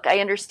a book, I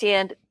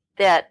understand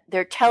that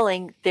they're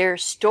telling their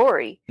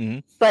story,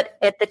 but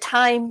at the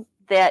time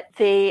that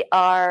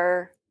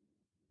they're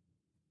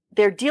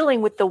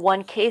dealing with the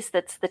one case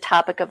that's the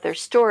topic of their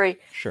story.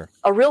 Sure.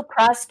 A real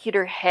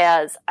prosecutor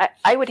has,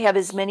 I would have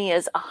as many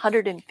as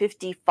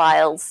 150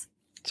 files.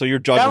 So you're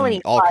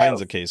juggling all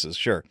kinds of cases.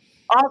 Sure.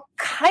 All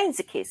kinds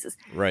of cases.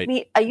 Right. I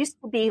mean, I used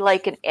to be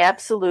like an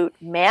absolute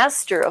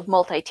master of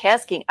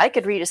multitasking. I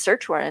could read a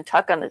search warrant and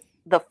talk on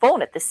the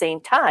phone at the same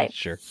time.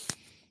 Sure.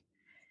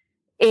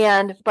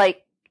 And by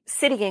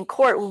sitting in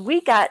court, when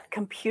we got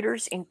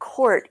computers in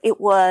court,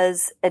 it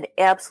was an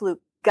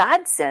absolute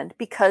godsend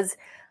because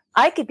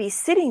I could be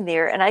sitting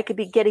there and I could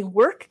be getting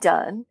work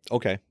done.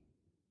 Okay.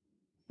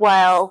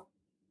 While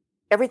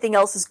everything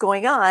else is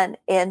going on,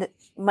 and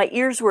my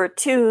ears were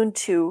attuned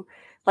to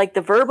like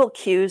the verbal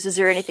cues. Is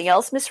there anything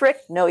else, Miss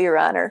Rick? No, Your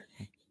Honor.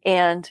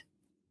 And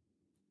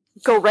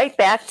go right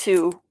back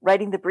to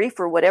writing the brief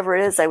or whatever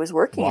it is I was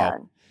working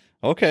on.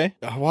 Okay.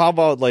 Well, how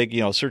about like,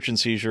 search and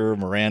seizure,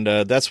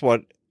 Miranda? That's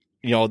what,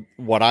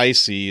 what I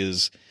see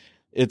is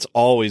it's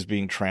always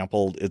being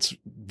trampled. It's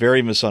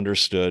very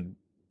misunderstood.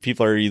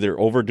 People are either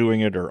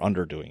overdoing it or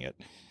underdoing it.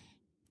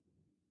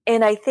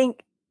 And I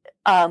think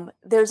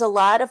there's a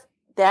lot of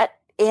that.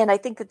 And I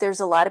think that there's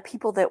a lot of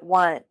people that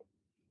want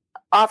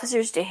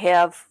officers to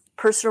have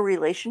personal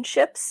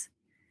relationships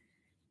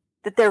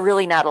that they're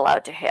really not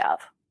allowed to have.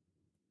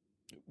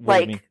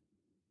 Like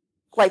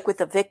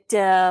with a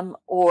victim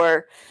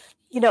or,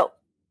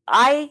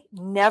 I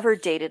never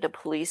dated a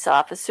police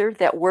officer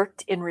that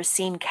worked in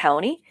Racine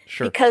County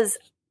because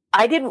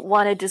I didn't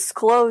want to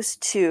disclose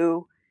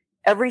to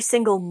every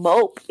single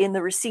mope in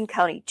the Racine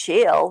County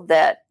jail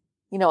that,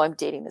 I'm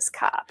dating this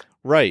cop.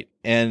 Right.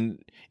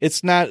 And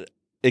it's not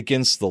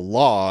against the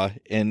law.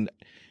 And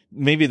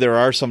maybe there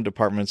are some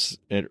departments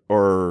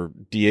or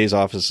DA's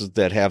offices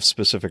that have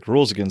specific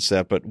rules against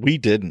that, but we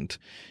didn't.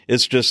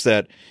 It's just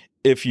that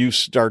if you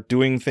start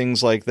doing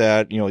things like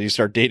that, you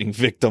start dating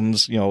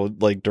victims,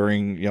 like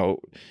during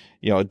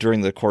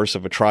the course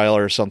of a trial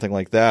or something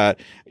like that,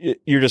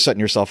 you're just setting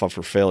yourself up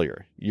for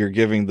failure. You're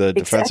giving the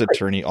defense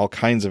attorney all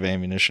kinds of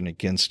ammunition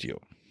against you.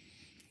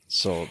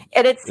 So,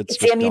 and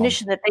it's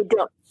ammunition that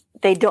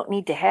they don't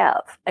need to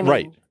have. I mean,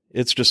 right.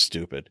 It's just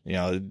stupid.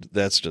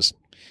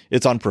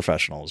 It's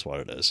unprofessional is what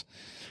it is.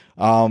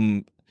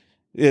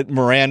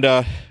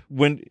 Miranda,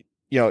 when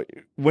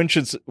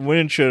should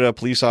a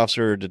police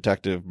officer or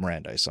detective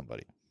Mirandize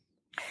somebody?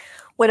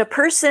 When a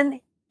person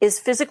is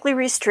physically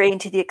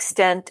restrained to the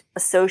extent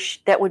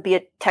that would be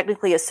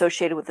technically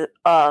associated with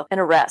an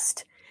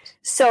arrest.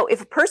 So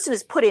if a person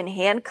is put in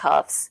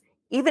handcuffs,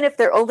 even if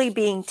they're only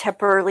being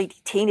temporarily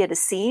detained at a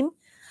scene,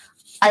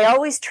 I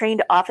always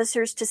trained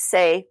officers to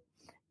say,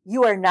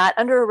 you are not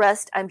under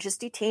arrest. I'm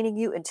just detaining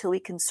you until we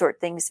can sort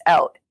things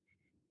out.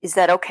 Is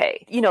that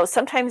okay?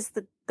 Sometimes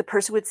the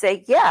person would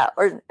say, yeah,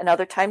 and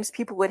other times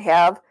people would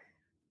have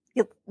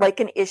like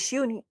an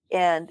issue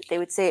and they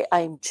would say,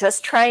 I'm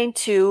just trying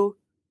to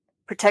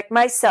protect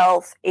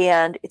myself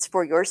and it's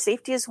for your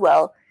safety as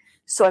well.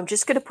 So I'm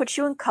just going to put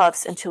you in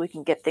cuffs until we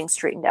can get things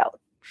straightened out.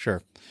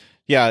 Sure.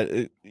 Yeah.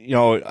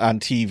 On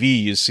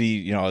TV, you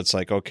see, it's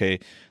like, okay,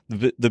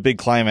 the big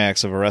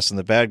climax of arresting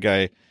the bad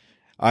guy.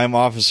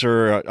 I'm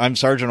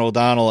Sergeant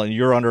O'Donnell and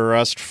you're under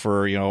arrest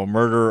for,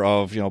 murder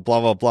of, blah,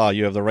 blah, blah.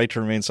 You have the right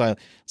to remain silent.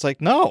 It's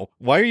like, no,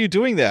 why are you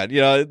doing that?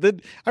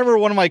 I remember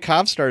one of my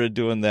cops started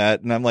doing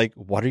that and I'm like,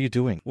 what are you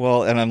doing?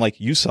 Well, and I'm like,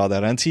 you saw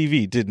that on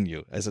TV, didn't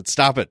you? I said,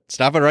 stop it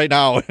right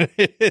now.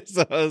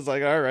 So I was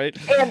like, all right.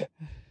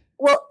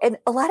 And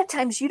a lot of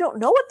times you don't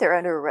know what they're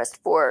under arrest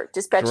for.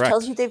 Dispatch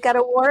tells you they've got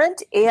a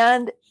warrant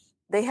and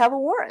they have a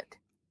warrant.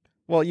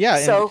 Well, yeah.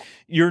 So and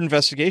your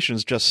investigation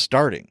is just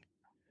starting.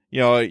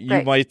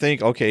 You might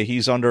think, okay,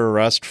 he's under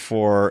arrest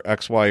for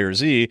X, Y, or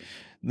Z.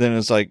 Then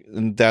it's like,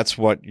 and that's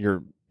what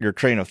your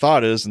train of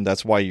thought is. And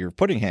that's why you're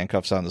putting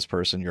handcuffs on this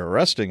person. You're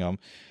arresting him.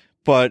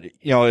 But,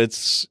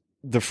 it's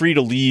the free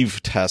to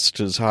leave test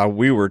is how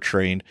we were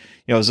trained.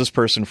 Is this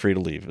person free to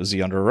leave? Is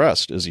he under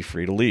arrest? Is he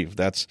free to leave?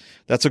 That's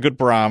a good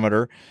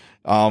barometer.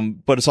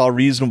 But it's all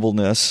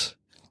reasonableness.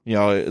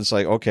 It's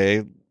like,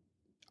 okay,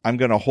 I'm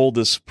going to hold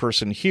this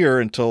person here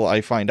until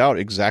I find out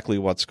exactly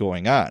what's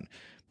going on.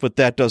 But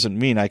that doesn't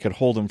mean I could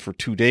hold him for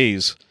 2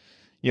 days,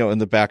 in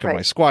the back of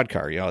my squad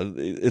car.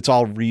 It's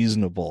all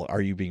reasonable.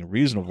 Are you being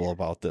reasonable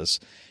about this?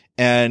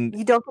 And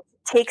you don't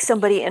take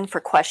somebody in for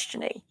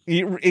questioning.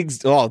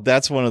 Oh,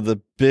 that's one of the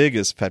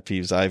biggest pet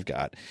peeves I've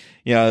got.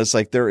 It's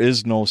like there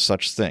is no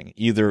such thing.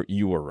 Either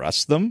you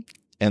arrest them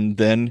and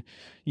then,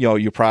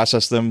 you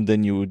process them,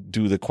 then you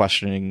do the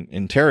questioning,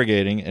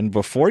 interrogating. And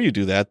before you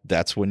do that,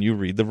 that's when you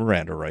read the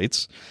Miranda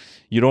rights.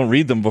 You don't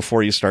read them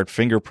before you start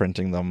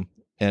fingerprinting them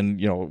and,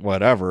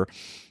 whatever.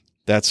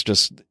 That's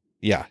just,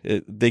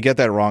 they get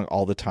that wrong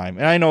all the time.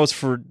 And I know it's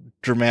for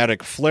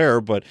dramatic flair,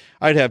 but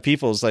I'd have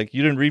people, it's like,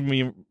 you didn't read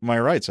me my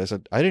rights. I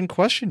said, I didn't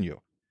question you.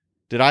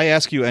 Did I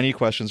ask you any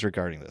questions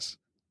regarding this?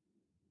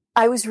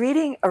 I was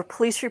reading a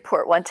police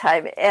report one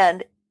time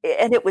and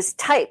it was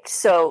typed.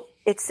 So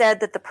it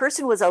said that the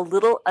person was a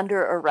little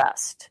under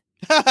arrest.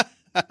 And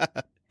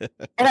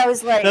I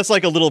was like, that's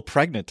like a little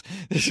pregnant.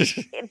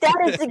 That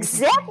is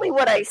exactly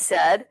what I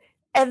said.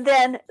 And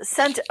then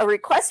sent a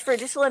request for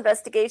additional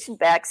investigation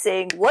back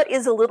saying, what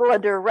is a little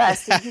under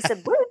arrest? And he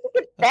said, where did you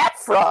get that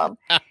from?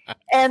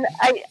 And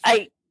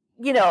I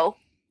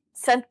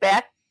sent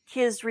back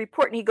his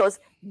report and he goes,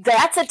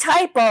 that's a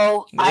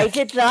typo. I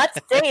did not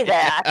say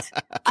that.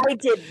 I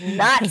did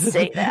not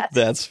say that.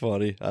 That's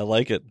funny. I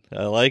like it.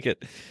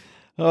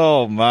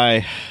 Oh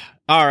my.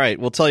 All right.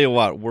 We'll tell you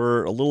what,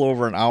 we're a little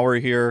over an hour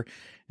here.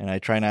 And I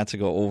try not to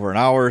go over an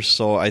hour,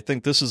 so I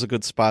think this is a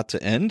good spot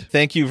to end.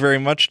 Thank you very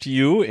much to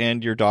you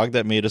and your dog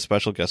that made a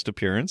special guest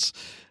appearance.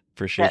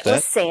 Appreciate that. That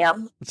was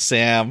Sam.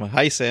 Sam.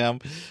 Hi, Sam.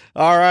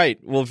 All right.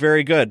 Well,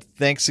 very good.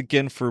 Thanks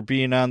again for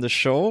being on the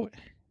show.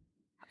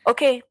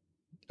 Okay.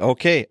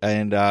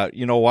 And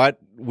you know what?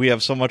 We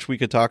have so much we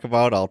could talk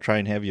about. I'll try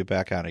and have you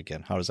back on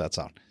again. How does that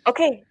sound?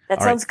 Okay.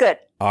 That sounds good.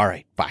 All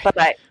right. Bye.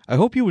 Bye-bye. I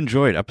hope you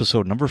enjoyed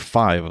episode number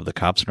 5 of the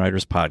Cops and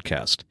Writers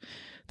podcast.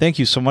 Thank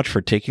you so much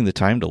for taking the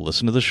time to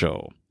listen to the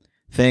show.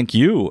 Thank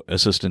you,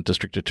 Assistant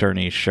District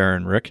Attorney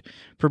Sharon Rick,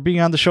 for being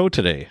on the show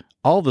today.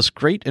 All this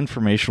great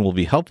information will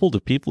be helpful to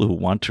people who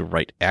want to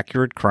write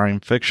accurate crime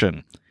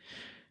fiction.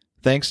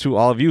 Thanks to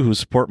all of you who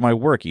support my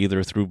work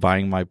either through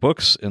buying my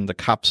books in the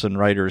Cops and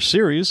Writers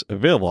series,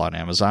 available on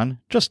Amazon.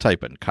 Just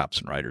type in Cops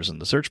and Writers in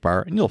the search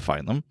bar and you'll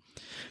find them.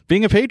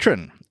 Being a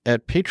patron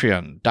at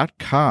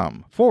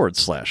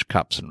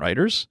patreon.com/Cops and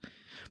Writers.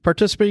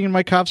 Participating in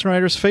my Cops and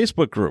Writers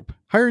Facebook group,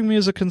 hiring me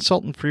as a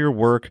consultant for your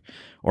work,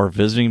 or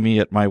visiting me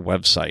at my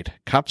website,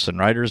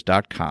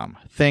 copsandwriters.com.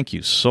 Thank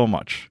you so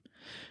much.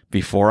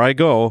 Before I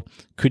go,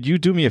 could you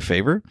do me a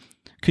favor?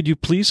 Could you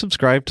please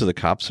subscribe to the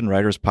Cops and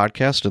Writers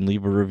podcast and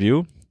leave a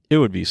review? It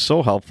would be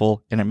so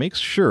helpful, and it makes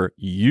sure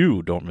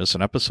you don't miss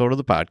an episode of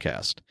the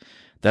podcast.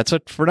 That's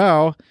it for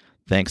now.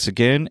 Thanks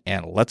again,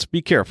 and let's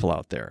be careful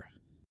out there.